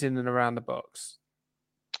always in and around the box.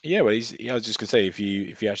 Yeah, well, I was just gonna say, if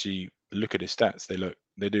you actually look at his stats,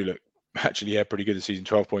 they do look actually pretty good this season.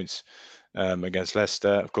 12 points against Leicester.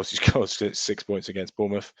 Of course, he's got 6 points against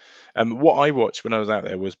Bournemouth. What I watched when I was out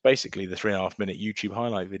there was basically the 3.5-minute YouTube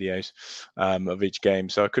highlight videos of each game,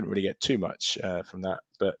 so I couldn't really get too much from that.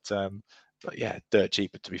 But yeah, dirt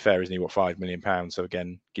cheap, to be fair, isn't he? What, £5 million? So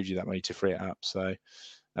again, gives you that money to free it up. So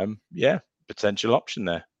yeah, potential option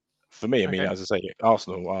there for me. I mean, as I say,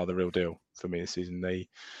 Arsenal are the real deal for me this season. They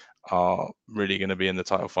are really going to be in the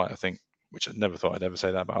title fight, I think, which I never thought I'd ever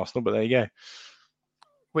say that about Arsenal, but there you go.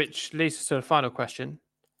 Which leads us to the final question.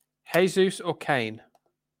 Jesus or Kane?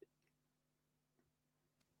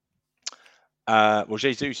 Well,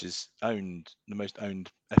 Jesus is the most owned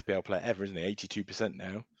FPL player ever, isn't he? 82%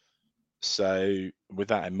 now. So with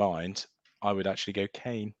that in mind, I would actually go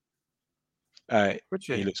Kane.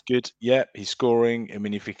 He looks good. Yeah, he's scoring. I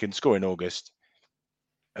mean, if he can score in August,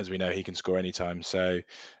 as we know, he can score anytime. So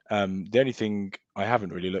the only thing I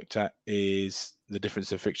haven't really looked at is the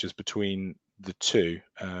difference of fixtures between the two.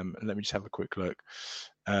 Let me just have a quick look.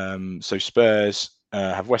 So Spurs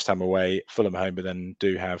have West Ham away, Fulham home, but then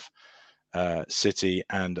do have City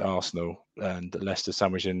and Arsenal and Leicester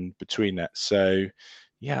sandwiched in between that. So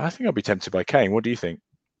yeah, I think I'll be tempted by Kane. What do you think?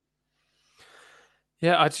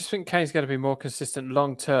 Yeah, I just think Kane's going to be more consistent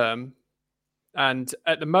long term. And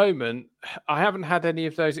at the moment, I haven't had any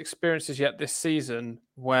of those experiences yet this season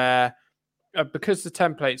where, because the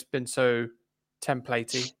template's been so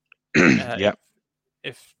templatey,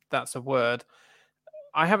 if that's a word,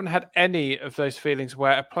 I haven't had any of those feelings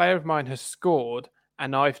where a player of mine has scored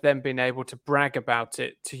and I've then been able to brag about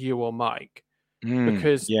it to you or Mike.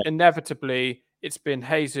 Because inevitably it's been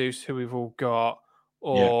Jesus, who we've all got,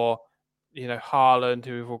 or, Haaland,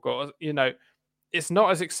 who we've all got, it's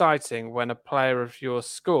not as exciting when a player of yours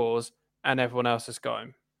scores and everyone else has got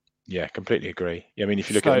him. Yeah, completely agree. I mean, if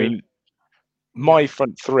you look at, my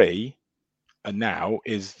front three now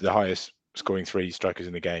is the highest scoring three strikers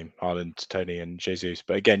in the game: Haaland, Toney, and Jesus.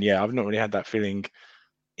 But again, I've not really had that feeling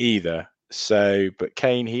either. So, but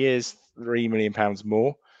Kane, he is £3 million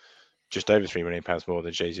more, just over £3 million more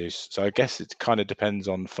than Jesus. So I guess it kind of depends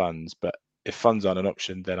on funds. But if funds aren't an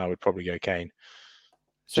option, then I would probably go Kane.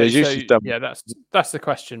 So that's the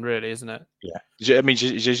question, really, isn't it? Yeah, I mean,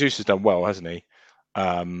 Jesus has done well, hasn't he?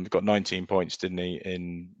 Got 19 points, didn't he?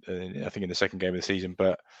 I think in the second game of the season,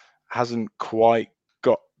 but hasn't quite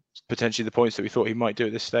got potentially the points that we thought he might do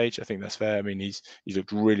at this stage. I think that's fair. I mean, he's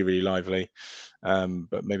looked really, really lively,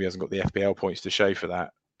 but maybe hasn't got the FPL points to show for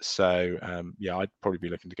that. So I'd probably be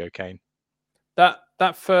looking to go Kane.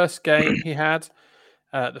 That first game he had,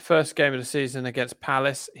 the first game of the season against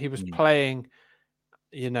Palace, he was playing,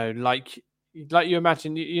 like you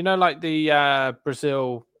imagine, like the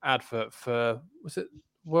Brazil advert for, was it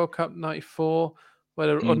World Cup 94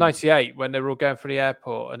 or 98, when they were all going for the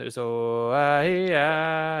airport and it was all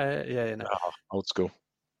old school.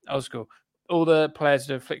 All the players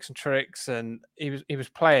doing flicks and tricks, and he was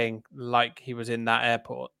playing like he was in that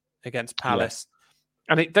airport against Palace.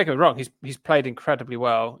 And don't get me wrong, he's played incredibly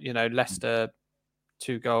well. Leicester,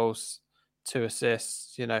 2 goals, 2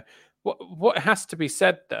 assists. What has to be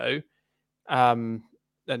said though, and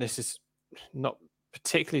this is not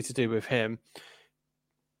particularly to do with him,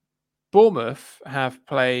 Bournemouth have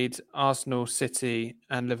played Arsenal, City,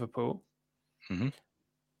 and Liverpool. Mm-hmm.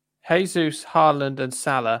 Jesus, Haaland, and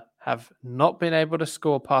Salah have not been able to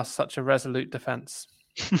score past such a resolute defence.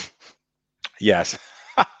 Yes.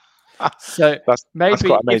 So that's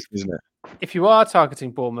quite amazing, isn't it? If you are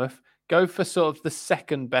targeting Bournemouth, go for sort of the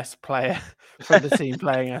second best player from the team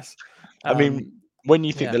playing us. I mean, when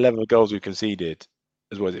you think the level of goals we conceded,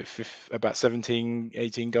 as was it about 17,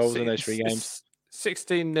 18 goals in those 3 games?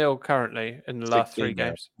 16-0 currently in the last 3 16 now.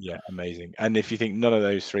 games. Yeah, amazing. And if you think none of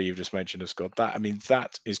those 3 you've just mentioned have scored,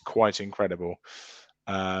 that is quite incredible.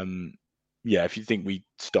 If you think we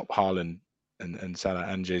stop Haaland and Salah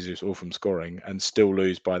and Jesus all from scoring and still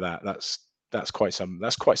lose by that's quite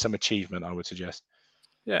some achievement, I would suggest.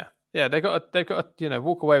 Yeah, they've got to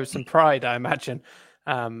walk away with some pride, I imagine,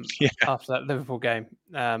 Yeah. after that Liverpool game.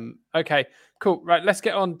 Okay, cool. Right, let's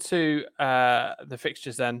get on to the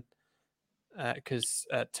fixtures then, because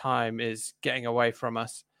time is getting away from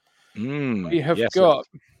us. We have got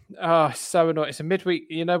so annoying. It's a midweek.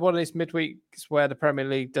 You know, one of these midweeks where the Premier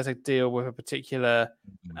League does a deal with a particular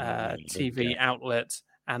TV outlet,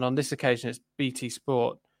 and on this occasion, it's BT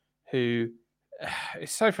Sport, who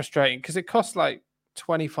it's so frustrating because it costs like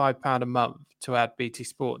 £25 a month to add BT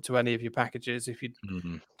Sport to any of your packages if you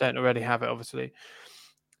don't already have it, obviously.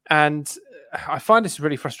 And I find this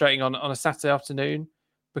really frustrating on a Saturday afternoon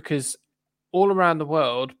because all around the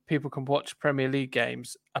world, people can watch Premier League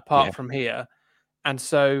games apart from here. And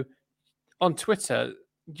so on Twitter,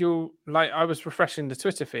 I was refreshing the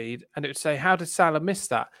Twitter feed and it would say, how did Salah miss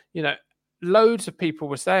that? You know, loads of people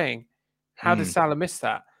were saying, how did Salah miss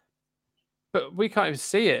that? But we can't even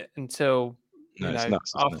see it until,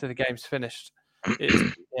 after the game's finished.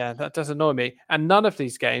 That does annoy me. And none of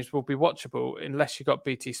these games will be watchable unless you got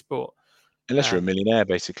BT Sport. Unless you're a millionaire,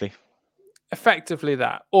 basically. Effectively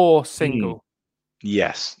that, or single.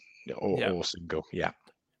 Yes, or single, yeah.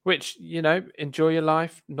 Which, enjoy your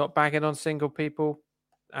life, not bagging on single people.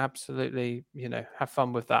 Absolutely, have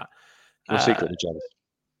fun with that. We're secretly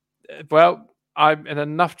jealous. Well, I'm in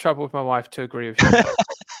enough trouble with my wife to agree with you.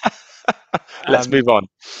 Let's move on.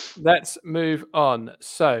 Let's move on.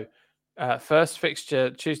 So, first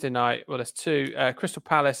fixture, Tuesday night. Well, there's 2. Crystal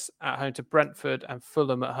Palace at home to Brentford and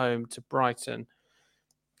Fulham at home to Brighton.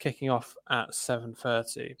 Kicking off at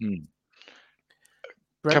 7:30.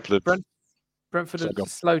 Brentford have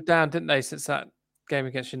slowed down, didn't they, since that game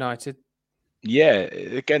against United? Yeah,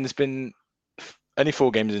 again, there's been only 4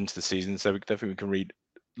 games into the season, so we definitely can read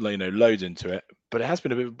loads into it. But it has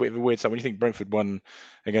been a bit of a weird time. When you think Brentford won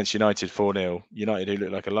against United 4-0, United who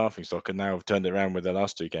looked like a laughingstock and now have turned it around with their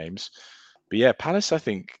last 2 games. But yeah, Palace, I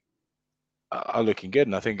think, are looking good,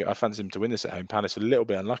 and I think I fancy them to win this at home. Palace a little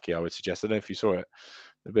bit unlucky, I would suggest. I don't know if you saw it.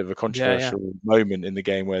 A bit of a controversial moment in the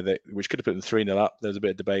game which could have put them 3-0 up. There was a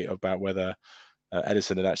bit of debate about whether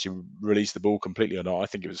Ederson had actually released the ball completely or not. I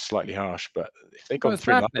think it was slightly harsh, but if they'd gone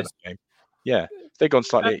 3-0 up in that game, if they'd gone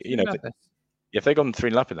slightly, if they'd gone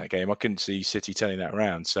 3-0 up in that game, I couldn't see City turning that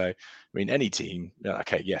around. So, I mean, any team,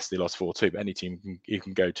 okay, yes, they lost 4-2, but any team you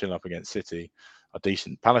can go 2-0 up against City are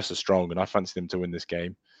decent. Palace are strong, and I fancy them to win this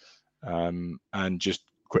game. And just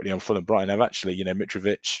quickly on Fulham Brighton, I've actually,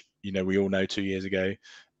 Mitrovic, we all know 2 years ago,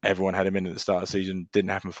 everyone had him in at the start of the season,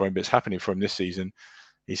 didn't happen for him, but it's happening for him this season.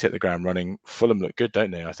 He's hit the ground running. Fulham look good,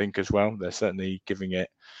 don't they? I think as well. They're certainly giving it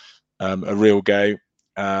a real go.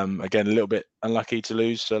 Again, a little bit unlucky to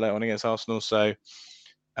lose so late on against Arsenal. So,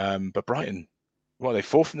 but Brighton, what are they,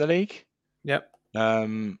 4th in the league? Yep.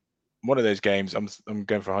 One of those games, I'm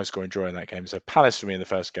going for a high scoring draw in that game. So Palace for me in the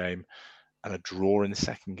first game and a draw in the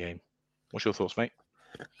second game. What's your thoughts, mate?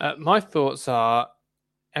 My thoughts are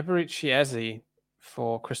Eberechi Eze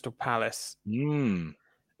for Crystal Palace, who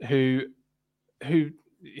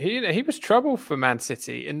he was trouble for Man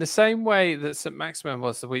City in the same way that St. Maximin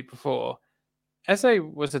was the week before. Eze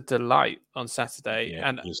was a delight on Saturday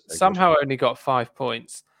and somehow only got 5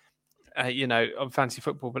 points, on fantasy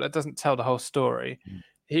football, but that doesn't tell the whole story.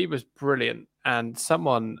 He was brilliant, and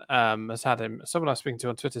someone has had him. Someone I was speaking to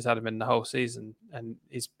on Twitter has had him in the whole season, and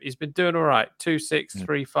he's been doing all right. 2-6,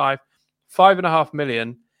 3-5, 5.5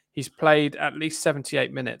 million. He's played at least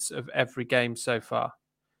 78 minutes of every game so far.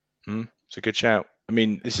 It's a good shout. I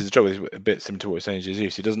mean, this is a job is a bit similar to what we're saying,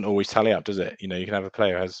 Jesus. It doesn't always tally up, does it? You can have a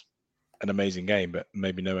player who has an amazing game, but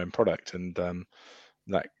maybe no end product, and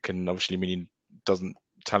that can obviously mean he doesn't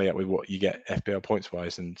tally up with what you get FPL points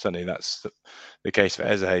wise, and certainly that's the case for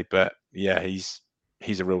Eze. But yeah, he's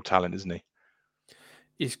a real talent, isn't he?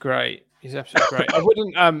 He's great. He's absolutely great.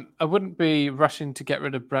 I wouldn't be rushing to get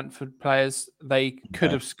rid of Brentford players. They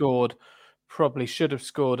could have scored, probably should have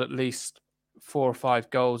scored at least 4 or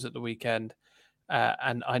 5 goals at the weekend,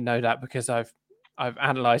 and I know that because I've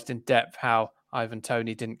analysed in depth how Ivan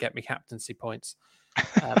Toney didn't get me captaincy points.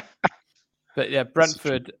 But yeah,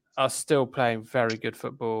 Brentford are still playing very good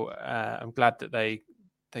football. I'm glad that they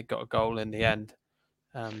got a goal in the end.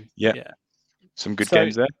 Some good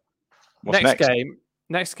games there. What's next?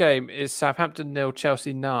 Next game is Southampton 0,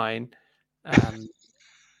 Chelsea 9.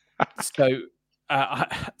 So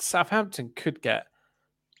Southampton could get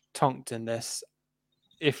tonked in this.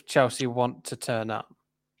 if Chelsea want to turn up.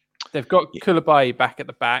 They've got Koulibaly back at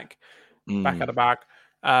the back.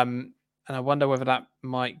 And I wonder whether that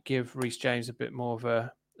might give Reece James a bit more of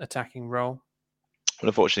a attacking role. Well,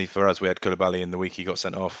 unfortunately for us, we had Koulibaly in the week he got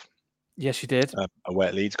sent off. Yes, you did. Away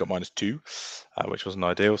at Leeds, got -2, which wasn't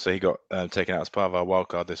ideal. So he got taken out as part of our wild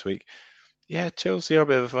card this week. Yeah, Chelsea are a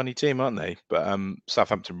bit of a funny team, aren't they? But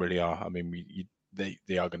Southampton really are. I mean, they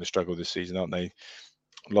are going to struggle this season, aren't they?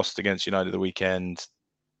 Lost against United the weekend,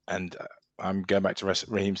 and I'm going back to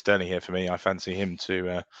Raheem Sterling here for me. I fancy him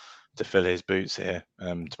to fill his boots here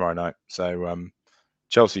tomorrow night. So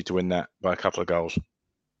Chelsea to win that by a couple of goals.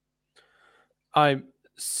 I'm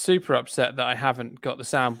super upset that I haven't got the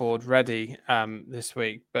soundboard ready this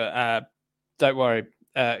week, but don't worry,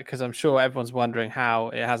 because I'm sure everyone's wondering how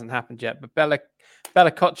it hasn't happened yet. But Bella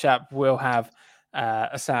Kotchap will have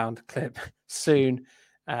a sound clip soon,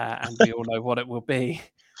 and we all know what it will be.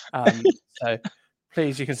 So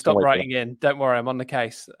please, you can stop writing in. Don't worry, I'm on the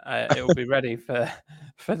case. It will be ready for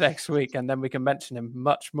next week, and then we can mention him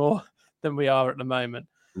much more than we are at the moment.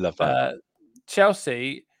 Love that.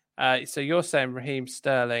 Chelsea. So you're saying Raheem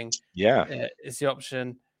Sterling, is the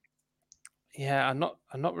option. Yeah, I'm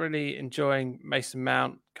not really enjoying Mason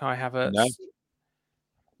Mount, Kai Havertz. No.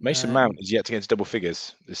 Mason Mount is yet to get into double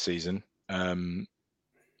figures this season.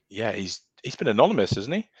 He's been anonymous,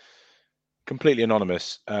 hasn't he? Completely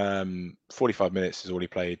anonymous. 45 minutes is all he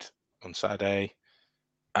played on Saturday,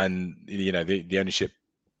 and the ownership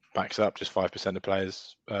backs up. Just 5% of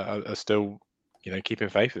players are still keeping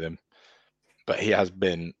faith with him, but he has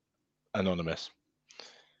been anonymous.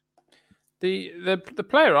 The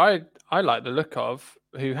player I like the look of,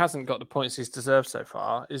 who hasn't got the points he's deserved so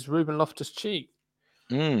far, is Ruben Loftus-Cheek.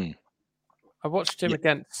 I watched him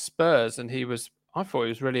against Spurs, and I thought he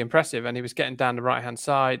was really impressive, and he was getting down the right hand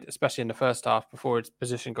side, especially in the first half before his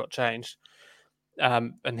position got changed.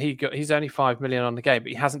 And he's only 5 million on the game,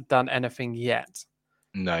 but he hasn't done anything yet.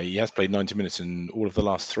 No, he has played 90 minutes in all of the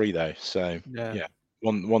last 3 though. So yeah,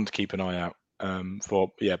 one to keep an eye out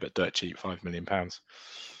for. Yeah, but dirt cheap, £5 million.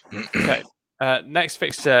 Okay. Next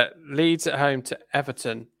fixture, Leeds at home to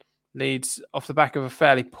Everton. Leeds off the back of a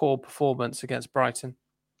fairly poor performance against Brighton.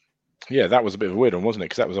 Yeah, that was a bit of a weird one, wasn't it?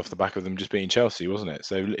 Because that was off the back of them just beating Chelsea, wasn't it?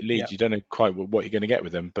 So Leeds, you don't know quite what you're going to get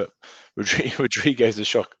with them. But Rodrigo's the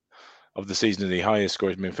shock of the season, the highest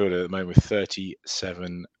scoring midfielder at the moment with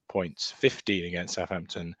 37 points, 15 against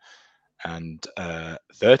Southampton and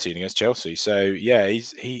 13 against Chelsea. So yeah,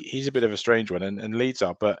 he's a bit of a strange one, and Leeds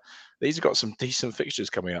are, but Leeds have got some decent fixtures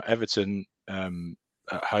coming up. Everton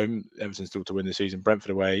at home, Everton still to win the season. Brentford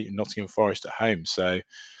away, Nottingham Forest at home. So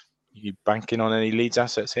you banking on any Leeds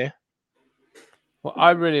assets here? Well,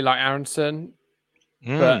 I really like Aaronson,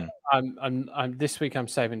 but I'm this week I'm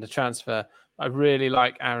saving the transfer. I really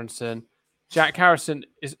like Aaronson. Jack Harrison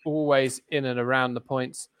is always in and around the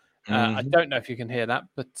points. I don't know if you can hear that,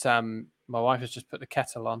 but my wife has just put the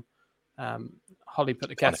kettle on. Holly put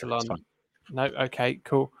the kettle on. No, okay,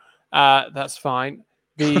 cool. That's fine.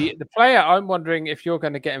 The player I'm wondering if you're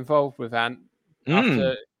going to get involved with, Ant,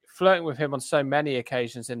 after flirting with him on so many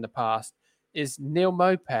occasions in the past, is Neil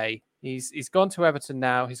Maupay. He's gone to Everton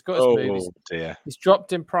now. He's got his move. He's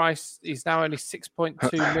dropped in price. He's now only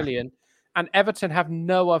 6.2 million. And Everton have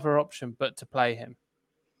no other option but to play him.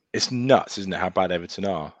 It's nuts, isn't it, how bad Everton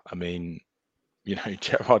are? I mean,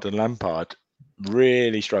 Gerrard and Lampard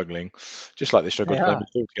really struggling, just like they struggled to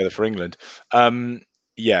play together for England.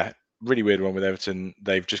 Really weird one with Everton.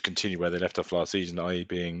 They've just continued where they left off last season, i.e.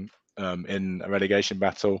 being in a relegation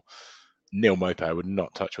battle. Neil Maupay I would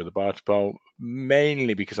not touch with a barge pole,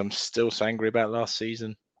 mainly because I'm still angry about last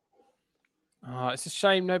season. Oh, it's a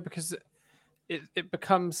shame, though, because it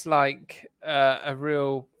becomes like a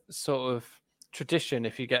real sort of tradition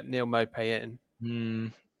if you get Neil Maupay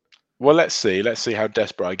in. Well, let's see how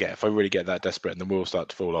desperate I get. If I really get that desperate and the wheels start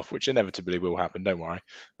to fall off, which inevitably will happen, don't worry,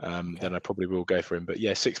 then I probably will go for him. But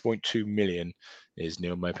yeah, 6.2 million is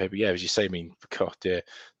Neil Maupay. But yeah, as you say, I mean, God, dear,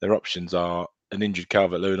 their options are an injured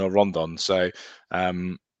Calvert-Lewin or Rondon. So I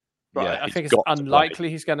think it's unlikely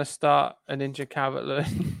he's going to start an injured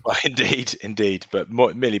Calvert-Lewin. Well, indeed. But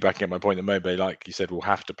merely backing up my point that Maupay, like you said, will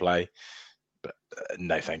have to play. But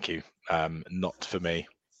no, thank you. Not for me.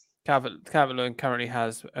 Calvert-Lewin currently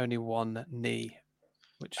has only one knee,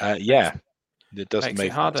 which it does make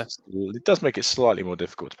it harder. It does make it slightly more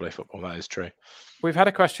difficult to play football. That is true. We've had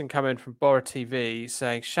a question come in from Bora TV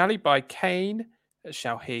saying, "Shall he buy Kane?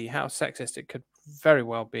 Shall he?" How sexist! It could very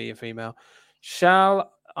well be a female.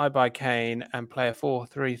 Shall I buy Kane and play a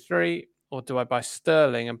 4-3-3, or do I buy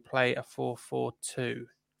Sterling and play a 4-4-2?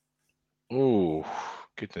 Oh,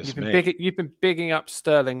 goodness me! You've been bigging up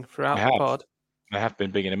Sterling throughout the pod. They have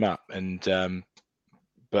been bigging him up, and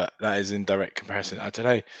but that is in direct comparison. I don't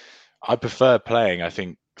know. I prefer playing, I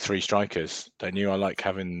think, 3 strikers. Don't you? I like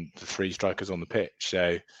having the 3 strikers on the pitch.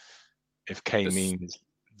 So if Kane means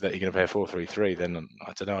that you're going to play a 4-3-3, then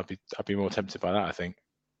I don't know. I'd be more tempted by that, I think.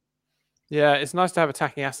 Yeah, it's nice to have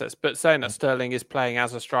attacking assets, but saying that Sterling is playing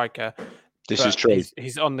as a striker, this is true.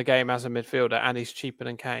 He's on the game as a midfielder, and he's cheaper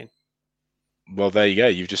than Kane. Well, there you go.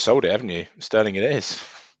 You've just sold it, haven't you? Sterling, it is.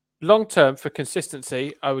 Long term for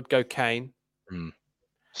consistency, I would go Kane.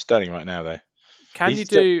 Sterling right now, though. Can you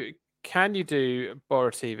do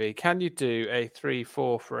Bora TV? Can you do a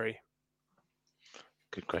 3-4-3?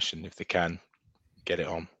 Good question. If they can get it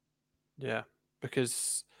on. Yeah,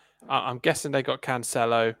 because I'm guessing they got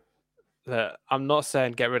Cancelo. That I'm not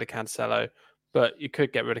saying get rid of Cancelo, but you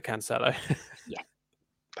could get rid of Cancelo. Yeah,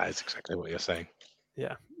 that is exactly what you're saying.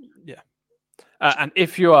 Yeah. And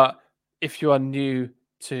if you are new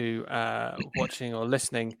to watching or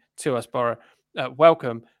listening to us, Bora,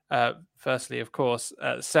 welcome. Firstly, of course.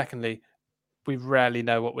 Secondly, we rarely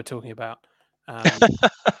know what we're talking about.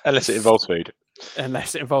 Unless it involves food.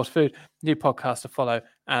 Unless it involves food. New podcast to follow,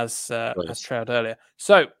 as trailed earlier.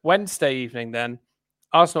 So Wednesday evening, then,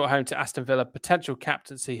 Arsenal at home to Aston Villa. Potential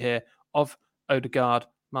captaincy here of Odegaard,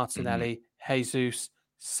 Martinelli, Jesus,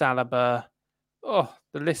 Saliba. Oh,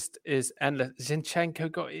 the list is endless.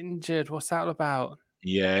 Zinchenko got injured. What's that all about?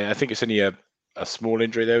 Yeah, I think it's only a small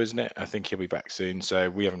injury, though, isn't it? I think he'll be back soon. So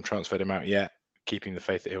we haven't transferred him out yet, keeping the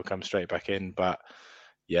faith that he'll come straight back in. But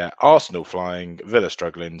yeah, Arsenal flying, Villa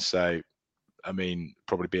struggling. So, I mean,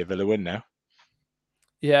 probably be a Villa win now.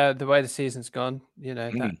 Yeah, the way the season's gone,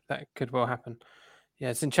 that could well happen.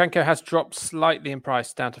 Yeah, Zinchenko has dropped slightly in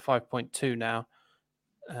price, down to 5.2 now.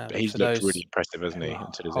 But he's looked really impressive, hasn't he,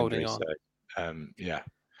 until his injury. So, yeah,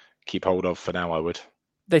 keep hold of for now, I would.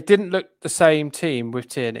 They didn't look the same team with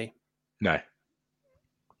Tierney. No.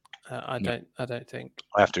 I don't think.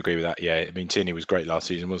 I have to agree with that. Yeah, I mean, Tierney was great last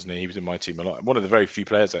season, wasn't he? He was in my team a lot. One of the very few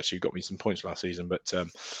players actually who got me some points last season. But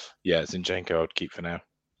yeah, Zinchenko I'd keep for now.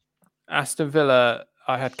 Aston Villa,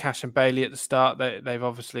 I had Cash and Bailey at the start. They've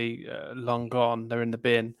obviously long gone. They're in the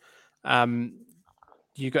bin.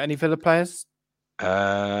 You got any Villa players?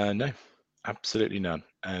 No, absolutely none.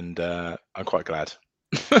 And I'm quite glad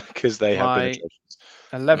because they have been atrocious.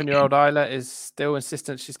 11-year-old Isla is still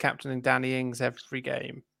insistent she's captaining Danny Ings every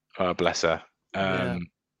game. Oh, bless her.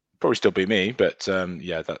 Probably still be me, but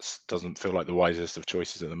yeah, that doesn't feel like the wisest of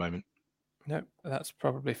choices at the moment. No, that's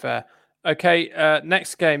probably fair. Okay,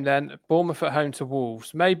 next game then. Bournemouth at home to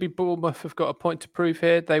Wolves. Maybe Bournemouth have got a point to prove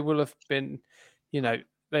here. They will have been, they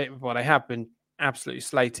have been absolutely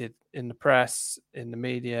slated in the press, in the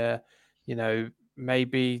media.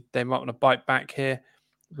 Maybe they might want to bite back here.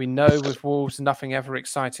 We know with Wolves, nothing ever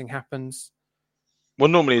exciting happens. Well,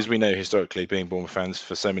 normally, as we know historically, being Bournemouth fans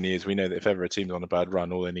for so many years, we know that if ever a team's on a bad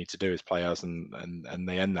run, all they need to do is play us and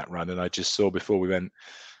they end that run. And I just saw before we went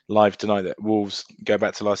live tonight that Wolves go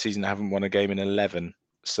back to last season, haven't won a game in 11.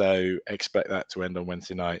 So expect that to end on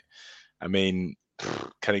Wednesday night. I mean,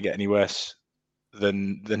 can it get any worse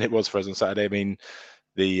than it was for us on Saturday? I mean,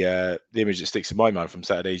 the image that sticks in my mind from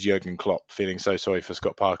Saturday is Jurgen Klopp feeling so sorry for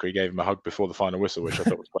Scott Parker. He gave him a hug before the final whistle, which I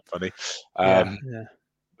thought was quite funny.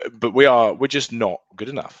 But we're just not good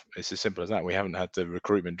enough. It's as simple as that. We haven't had the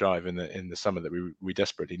recruitment drive in the summer that we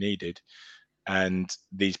desperately needed. And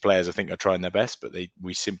these players, I think, are trying their best, but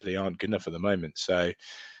we simply aren't good enough at the moment. So,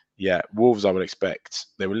 yeah, Wolves, I would expect,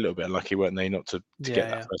 they were a little bit unlucky, weren't they, not to get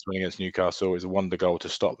that first win against Newcastle. It was a wonder goal to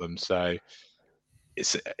stop them. So,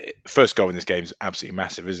 it's first goal in this game is absolutely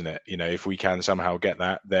massive, isn't it? If we can somehow get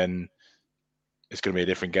that, then it's going to be a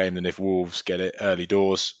different game than if Wolves get it early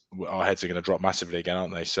doors. Our heads are going to drop massively again,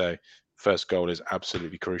 aren't they? So, first goal is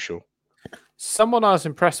absolutely crucial. Someone I was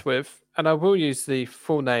impressed with, and I will use the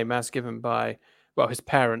full name as given by, his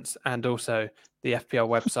parents and also the FPL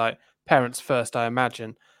website. Parents first, I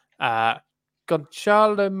imagine.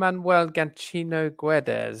 Gonzalo Manuel Ganchino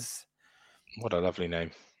Guedes. What a lovely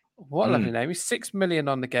name. What a lovely name. He's 6 million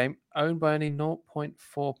on the game, owned by only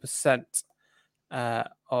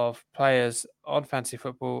 0.4% of players on fantasy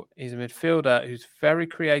football. He's a midfielder who's very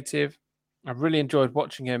creative. I really enjoyed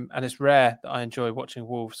watching him, and it's rare that I enjoy watching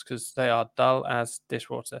Wolves because they are dull as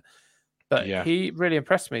dishwater. But he really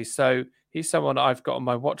impressed me. So he's someone I've got on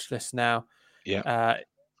my watch list now. Yeah.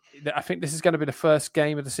 I think this is going to be the first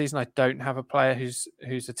game of the season I don't have a player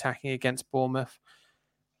who's attacking against Bournemouth.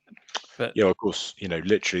 But yeah, of course,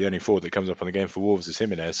 literally the only forward that comes up on the game for Wolves is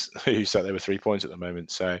Jimenez, who sat there with 3 points at the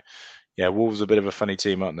moment. So, yeah, Wolves are a bit of a funny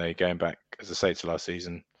team, aren't they? Going back, as I say, to last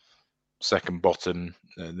season, second bottom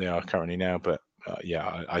they are currently now. But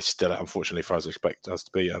I still, unfortunately, for us, expect us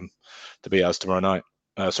to beat us tomorrow night.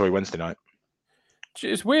 Wednesday night.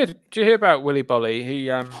 It's weird. Did you hear about Willy Bolly?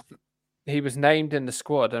 He was named in the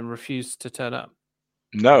squad and refused to turn up.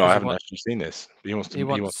 No, I haven't actually seen this. He wants to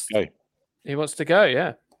go. He wants to go.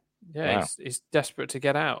 Yeah. Wow. He's desperate to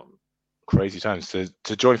get out. Crazy times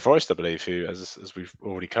to join Forest, I believe, who, as we've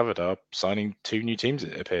already covered, are signing 2 new teams.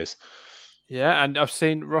 It appears. Yeah, and I've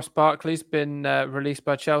seen Ross Barkley's been released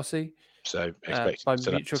by Chelsea. So by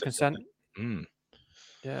mutual consent.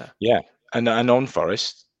 Yeah, and on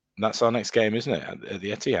Forest, that's our next game, isn't it? At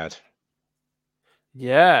the Etihad.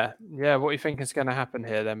 Yeah. What do you think is going to happen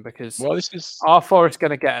here then? Because this are Forest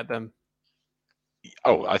going to get at them?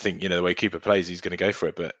 Oh, I think the way Cooper plays, he's going to go for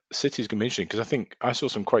it. But City's going to be interesting because I think I saw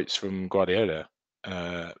some quotes from Guardiola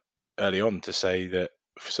early on to say that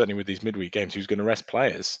certainly with these midweek games, he was going to rest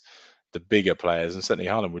players, the bigger players, and certainly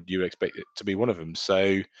Haaland would you expect it to be one of them.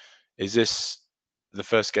 So, is this the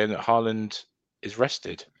first game that Haaland is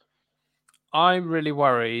rested? I'm really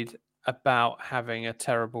worried about having a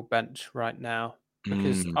terrible bench right now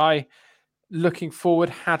because I, looking forward,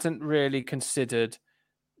 hadn't really considered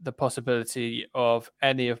the possibility of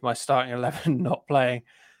any of my starting 11 not playing.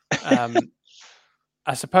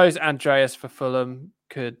 I suppose Andreas for Fulham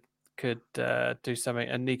could do something,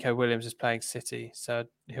 and Nico Williams is playing City, so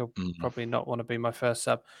he'll probably not want to be my first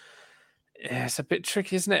sub. Yeah, it's a bit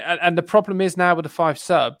tricky, isn't it? And the problem is now with the 5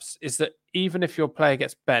 subs is that even if your player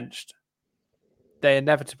gets benched, they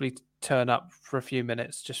inevitably turn up for a few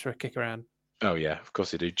minutes just for a kick around. Oh yeah, of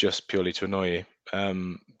course they do, just purely to annoy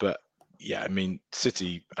you. But yeah, I mean,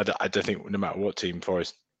 City, I don't think no matter what team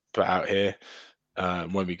Forest put out here,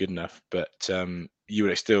 won't be good enough. But you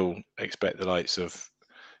would still expect the likes of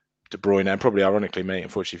De Bruyne and probably, ironically, mate,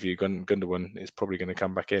 unfortunately for you, Gundogan is probably going to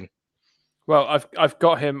come back in. Well, I've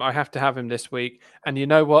got him. I have to have him this week. And you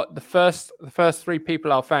know what? The first 3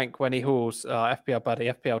 people I'll thank when he hauls FPL Buddy,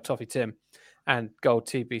 FPL Toffee Tim, and Gold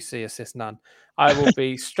TBC Assist None. I will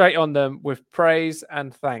be straight on them with praise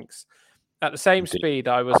and thanks. At the same speed,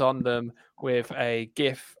 I was on them with a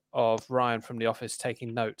GIF of Ryan from The Office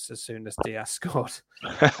taking notes as soon as Diaz scored.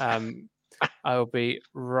 I will be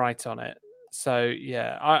right on it. So,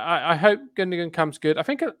 yeah, I hope Gundogan comes good. I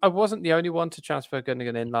think I wasn't the only one to transfer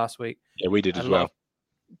Gundogan in last week. Yeah, we did as well.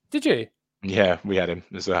 Did you? Yeah, we had him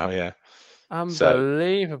as well, yeah.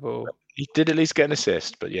 Unbelievable. So, he did at least get an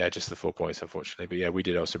assist, but yeah, just the 4 points, unfortunately. But yeah, we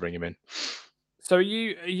did also bring him in. So are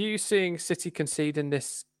you seeing City concede in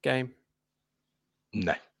this game?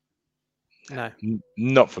 No. No.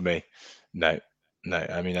 Not for me. No.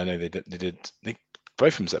 I mean, I know they did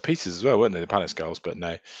both of them set pieces as well, weren't they? The Palace goals, but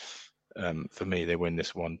no. For me, they win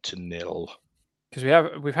this 1-0.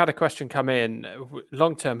 Because we've had a question come in.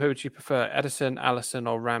 Long term, who would you prefer, Ederson, Alisson,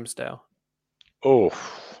 or Ramsdale? Oh,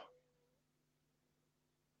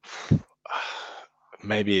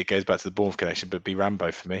 maybe it goes back to the Bournemouth connection, but be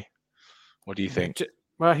Rambo for me. What do you think?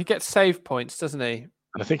 Well, he gets save points, doesn't he?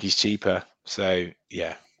 And I think he's cheaper, so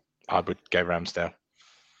yeah, I would go Ramsdale.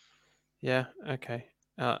 Yeah. Okay.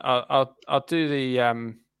 I'll do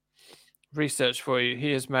the research for you.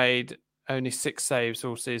 He has made only 6 saves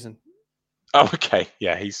all season. Oh, okay.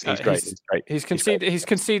 Yeah, he's great. He's great. He's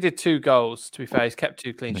conceded 2 goals. To be fair, he's kept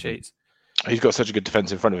 2 clean sheets. He's got such a good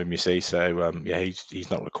defense in front of him, you see. So yeah, he's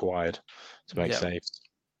not required to make saves.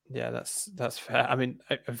 Yeah, that's fair. I mean,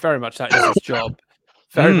 very much that is his job.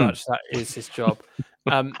 Very much that is his job.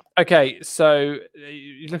 Okay, so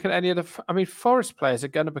you look at any of the. I mean, Forest players are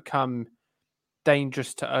going to become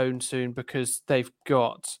dangerous to own soon because they've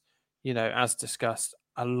got, as discussed,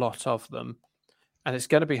 a lot of them, and it's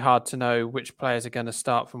going to be hard to know which players are going to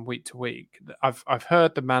start from week to week. I've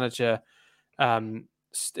heard the manager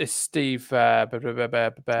is Steve Cooper.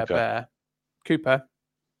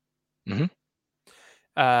 Mm-hmm.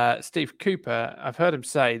 Steve Cooper, I've heard him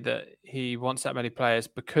say that he wants that many players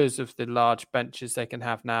because of the large benches they can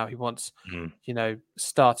have now. He wants,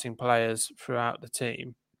 starting players throughout the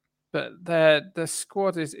team. But the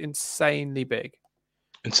squad is insanely big.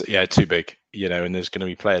 Yeah, too big, and there's going to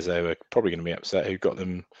be players there who are probably going to be upset who got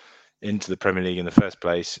them into the Premier League in the first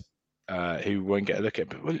place, who won't get a look at.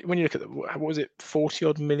 But when you look at what was it,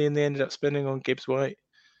 40-odd million they ended up spending on Gibbs White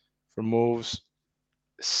from Wolves,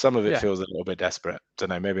 some of it feels a little bit desperate. Don't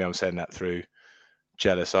know, maybe I'm saying that through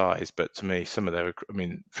jealous eyes, but to me, some of their,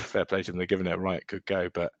 fair play to them, they're giving it a right good go.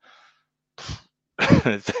 But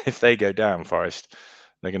if they go down, Forest,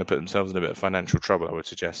 they're going to put themselves in a bit of financial trouble, I would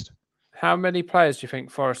suggest. How many players do you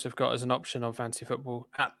think Forest have got as an option on Fantasy Football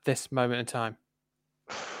at this moment in time?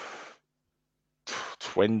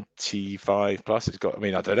 25 plus. It's got. I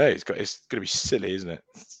mean, I don't know. It's going to be silly, isn't it?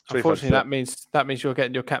 Unfortunately, that means you're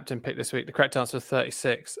getting your captain pick this week. The correct answer is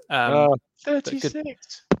 36. 36.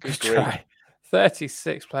 Good try.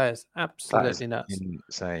 36 players. Absolutely nuts.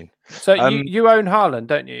 Insane. So you own Haaland,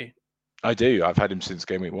 don't you? I do. I've had him since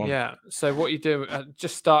game week 1. Yeah. So what you do?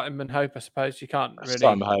 Just start him and hope. I suppose you can't really.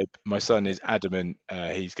 Start him and hope. My son is adamant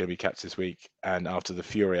he's going to be capped this week, and after the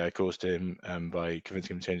fury I caused him by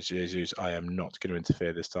convincing him to change to Jesus, I am not going to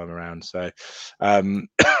interfere this time around. So,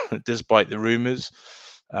 despite the rumours,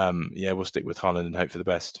 we'll stick with Haaland and hope for the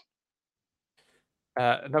best.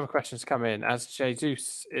 Another question's come in. As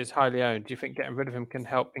Jesus is highly owned, do you think getting rid of him can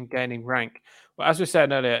help in gaining rank? Well, as we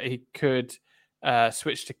said earlier, he could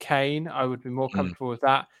switch to Kane. I would be more comfortable with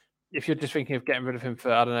that. If you're just thinking of getting rid of him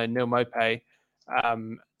for, I don't know, Nil Mope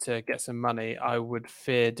to get some money, I would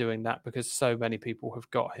fear doing that because so many people have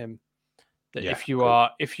got him. That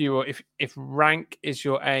if rank is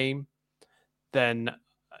your aim, then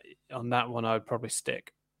on that one I would probably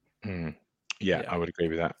stick. Yeah, I would agree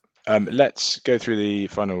with that. Let's go through the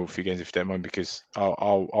final few games if you don't mind, because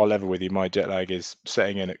I'll level with you. My jet lag is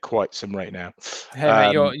setting in at quite some rate now.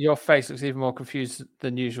 Hey, mate, your face looks even more confused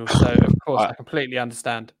than usual. So of course I completely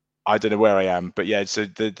understand. I don't know where I am, but yeah. So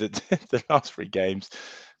the last 3 games: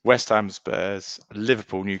 West Ham, Spurs,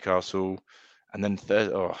 Liverpool, Newcastle, and then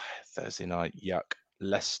Thursday night,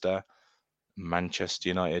 Leicester, Manchester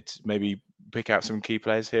United. Maybe pick out some key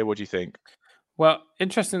players here. What do you think? Well,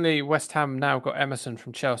 interestingly, West Ham now got Emerson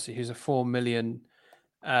from Chelsea, who's a 4 million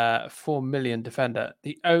defender.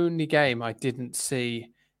 The only game I didn't see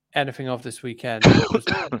anything of this weekend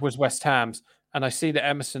was West Ham's, and I see that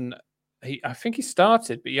Emerson. I think he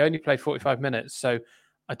started, but he only played 45 minutes. So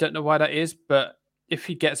I don't know why that is, but if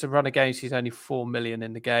he gets a run of games, he's only 4 million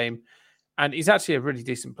in the game, and he's actually a really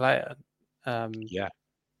decent player.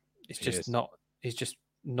 He's just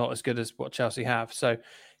not as good as what Chelsea have. So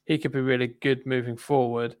he could be really good moving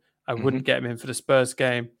forward. I wouldn't get him in for the Spurs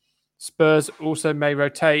game. Spurs also may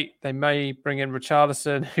rotate. They may bring in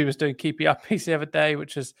Richarlison, who was doing keepy uppies the other day,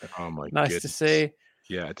 which was nice to see.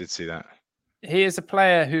 Yeah, I did see that. He is a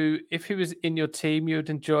player who, if he was in your team, you would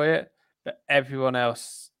enjoy it, but everyone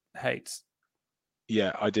else hates.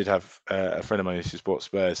 Yeah, I did have a friend of mine who supports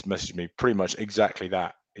Spurs message me pretty much exactly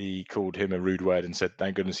that. He called him a rude word and said,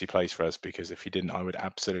 thank goodness he plays for us, because if he didn't, I would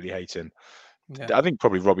absolutely hate him. Yeah. I think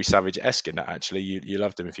probably Robbie Savage-esque in that, actually. You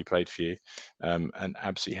loved him if he played for you, and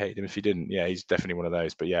absolutely hated him if he didn't. Yeah, he's definitely one of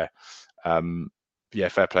those. But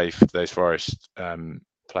fair play for those Forest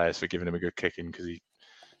players for giving him a good kicking, because he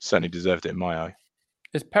certainly deserved it in my eye.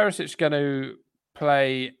 Is Perisic going to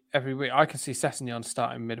play every week? I can see Sessegnon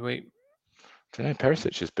starting midweek. I don't know.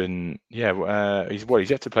 Perisic has been, he's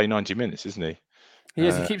yet to play 90 minutes, isn't he? He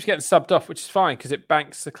is. He keeps getting subbed off, which is fine because it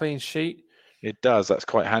banks the clean sheet. It does. That's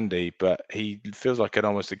quite handy, but he feels like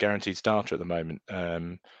almost a guaranteed starter at the moment.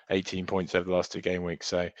 18 points over the last 2 game weeks.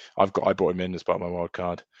 So I brought him in as part of my wild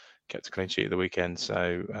card. Kept a clean sheet at the weekend.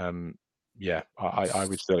 So I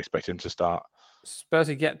would still expect him to start. Spurs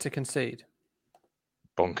are yet to concede.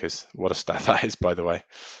 Bonkers! What a stat that is, by the way.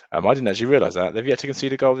 I didn't actually realise that they've yet to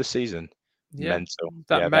concede a goal this season. Yeah, mental.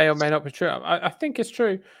 That may or may not be true. I think it's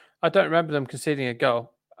true. I don't remember them conceding a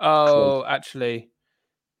goal. Oh, actually,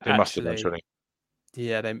 they must have done, surely.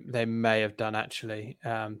 Yeah, they may have done, actually.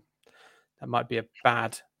 That might be a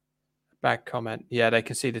bad comment. Yeah, they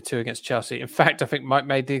conceded 2 against Chelsea. In fact, I think Mike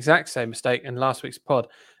made the exact same mistake in last week's pod.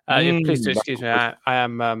 Please do excuse me. I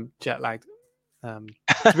am jet lagged.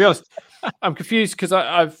 To be honest, I'm confused because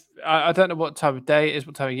I don't know what time of day it is,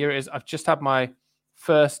 what time of year it is. I've just had my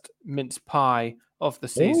first mince pie of the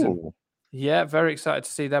season. Ooh. Yeah, very excited to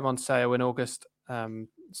see them on sale in August. I've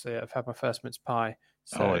had my first mince pie.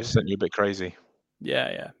 So, it's sent you a bit crazy.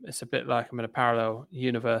 Yeah. It's a bit like I'm in a parallel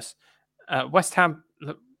universe. West Ham,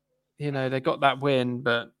 look, they got that win,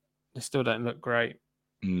 but they still don't look great.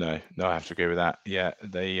 No, I have to agree with that. Yeah,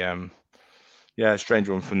 they, a strange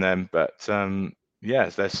one from them, but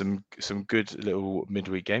there's some good little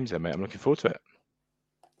midweek games there, mate. I'm looking forward to it.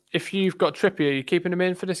 If you've got Trippier, are you keeping him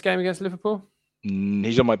in for this game against Liverpool?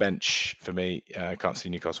 He's on my bench for me. I can't see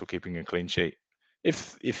Newcastle keeping a clean sheet.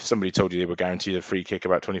 If somebody told you they were guaranteed a free kick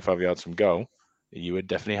about 25 yards from goal, you would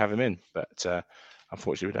definitely have him in. But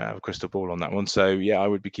unfortunately, we don't have a crystal ball on that one. So, I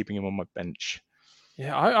would be keeping him on my bench.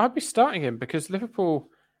 Yeah, I'd be starting him because Liverpool,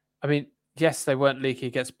 I mean, yes, they weren't leaky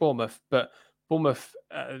against Bournemouth, but Bournemouth,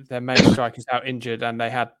 their main striker is out injured and they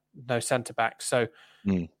had no centre-back. So,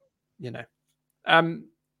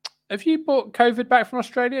 have you brought COVID back from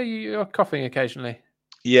Australia? You're coughing occasionally.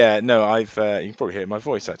 Yeah, no, I've you can probably hear my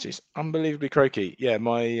voice, actually. It's unbelievably croaky. Yeah,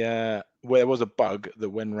 my there was a bug that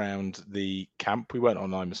went round the camp. We weren't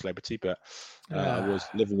on I'm a Celebrity, but I was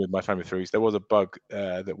living with my family for 3 weeks. There was a bug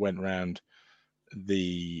that went round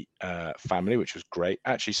the family, which was great.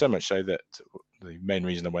 Actually, so much so that the main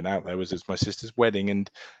reason I went out there was it's my sister's wedding, and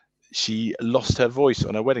she lost her voice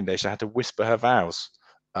on her wedding day. So I had to whisper her vows.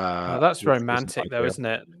 That's which wasn't romantic, though, ideal. isn't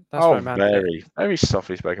it? That's Oh, romantic. very, very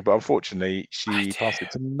softly spoken. But unfortunately, she passed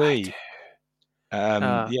it to me.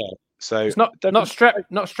 Yeah. So it's not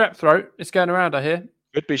strep throat. It's going around, I hear.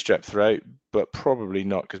 Could be strep throat, but probably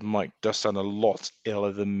not, because Mike does sound a lot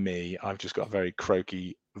iller than me. I've just got a very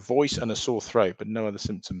croaky voice and a sore throat, but no other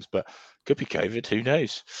symptoms. But could be COVID. Who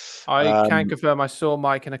knows? I can confirm I saw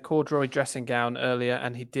Mike in a corduroy dressing gown earlier,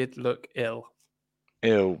 and he did look ill.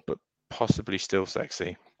 Ill, but possibly still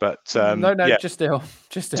sexy. But no, yeah. just ill.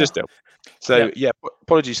 So yeah,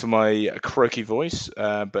 apologies for my croaky voice,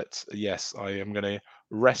 but yes, I am going to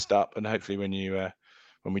rest up, and hopefully when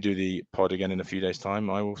we do the pod again in a few days' time,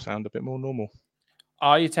 I will sound a bit more normal.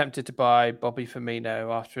 Are you tempted to buy Bobby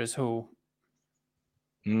Firmino after his haul?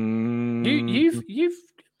 You've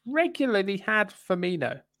regularly had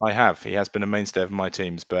Firmino. I have. He has been a mainstay of my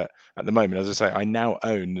teams, but at the moment, as I say, I now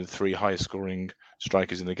own the 3 highest scoring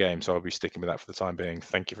strikers in the game, so I'll be sticking with that for the time being.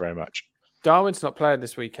 Thank you very much. Darwin's not playing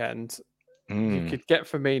this weekend. You could get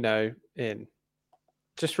Firmino in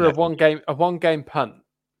just for a one game punt.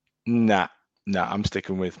 Nah, I'm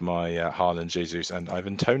sticking with my Haaland, Jesus, and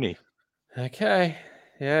Ivan Toney. Okay.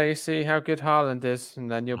 Yeah, you see how good Haaland is,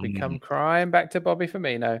 and then you'll become crying back to Bobby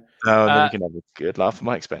Firmino. Oh, and then we can have a good laugh at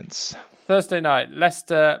my expense. Thursday night,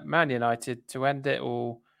 Leicester, Man United to end it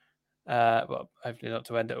all. Well, hopefully not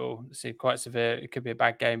to end it all. It seemed quite severe. It could be a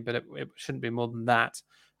bad game, but it shouldn't be more than that.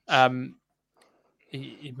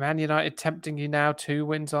 Man United tempting you now, 2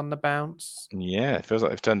 wins on the bounce. Yeah, it feels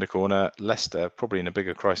like they've turned a corner. Leicester probably in a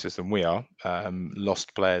bigger crisis than we are.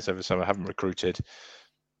 Lost players over summer, haven't recruited.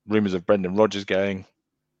 Rumours of Brendan Rodgers going.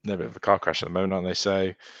 They're a bit of a car crash at the moment, aren't they?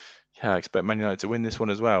 So, yeah, I expect Man United to win this one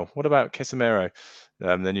as well. What about Casemiro,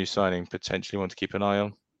 the new signing? Potentially want to keep an eye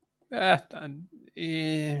on.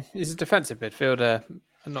 He's a defensive midfielder.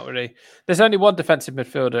 Not really. There's only one defensive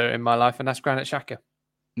midfielder in my life, and that's Granit Xhaka.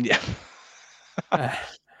 Yeah.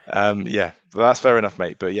 Yeah, well, that's fair enough,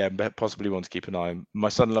 mate. But yeah, possibly want to keep an eye on. My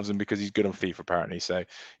son loves him because he's good on FIFA, apparently. So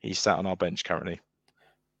he's sat on our bench currently.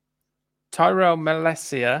 Tyrell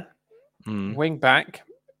Malacia, wing back,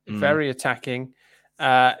 very attacking.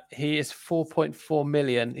 He is 4.4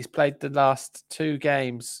 million. He's played the last 2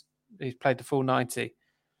 games. He's played the full 90.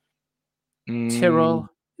 Tyrell.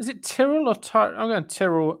 Is it Tyrell or Tyrell? I'm going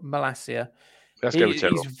Tyrell Malacia. Let's go with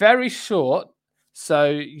Tyrell. He's very short, so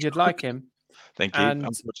you'd like him. Thank you.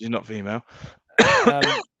 Unfortunately, he's not female.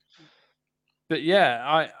 But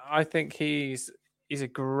yeah, I think he's a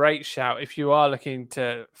great shout if you are looking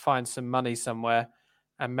to find some money somewhere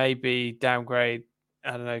and maybe downgrade,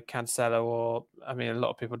 I don't know, Cancelo, or a lot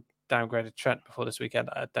of people downgraded Trent before this weekend.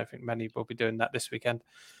 I don't think many will be doing that this weekend.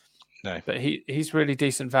 No. But he's really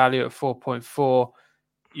decent value at 4.4.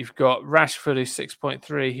 You've got Rashford, who's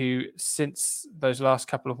 6.3, who since those last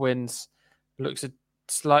couple of wins looks a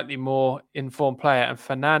slightly more informed player. And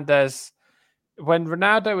Fernandes, when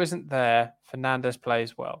Ronaldo isn't there, Fernandes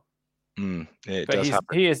plays well. He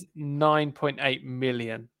is 9.8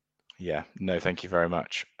 million. Yeah, no, thank you very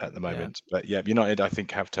much at the moment. Yeah. But yeah, United, I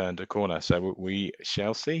think, have turned a corner. So we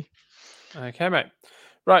shall see. Okay, mate.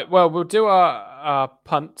 Right, well, we'll do our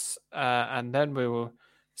punts and then we will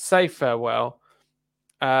say farewell.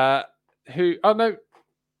 We can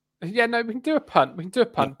do a punt.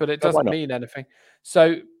 But it doesn't mean anything.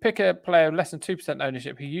 So pick a player less than 2%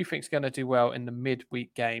 ownership who you think is going to do well in the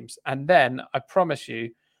midweek games. And then I promise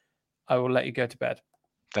you, I will let you go to bed.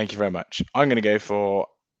 Thank you very much. I'm going to go for,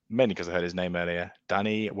 mainly because I heard his name earlier,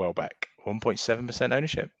 Danny Welbeck, 1.7%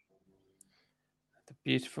 ownership. The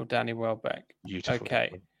beautiful Danny Welbeck. Beautiful.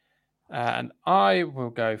 Okay. And I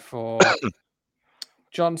will go for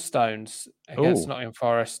John Stones against Nottingham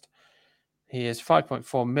Forest. He is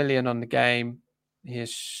 5.4 million on the game. He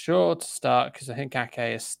is sure to start because I think Ake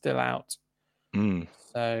is still out.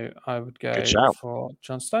 So I would go for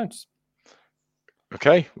John Stones.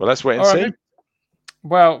 Okay, well, let's wait and see. Right.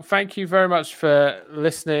 Well, thank you very much for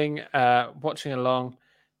listening, watching along.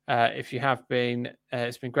 If you have been,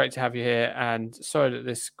 it's been great to have you here. And sorry that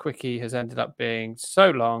this quickie has ended up being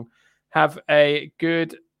so long. Have a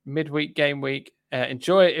good midweek game week.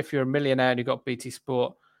 Enjoy it if you're a millionaire and you've got BT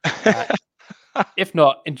Sport. If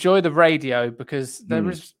not, enjoy the radio because there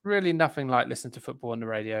is really nothing like listening to football on the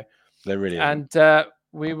radio. There really is. And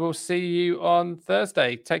we will see you on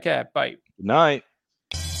Thursday. Take care. Bye. Good night.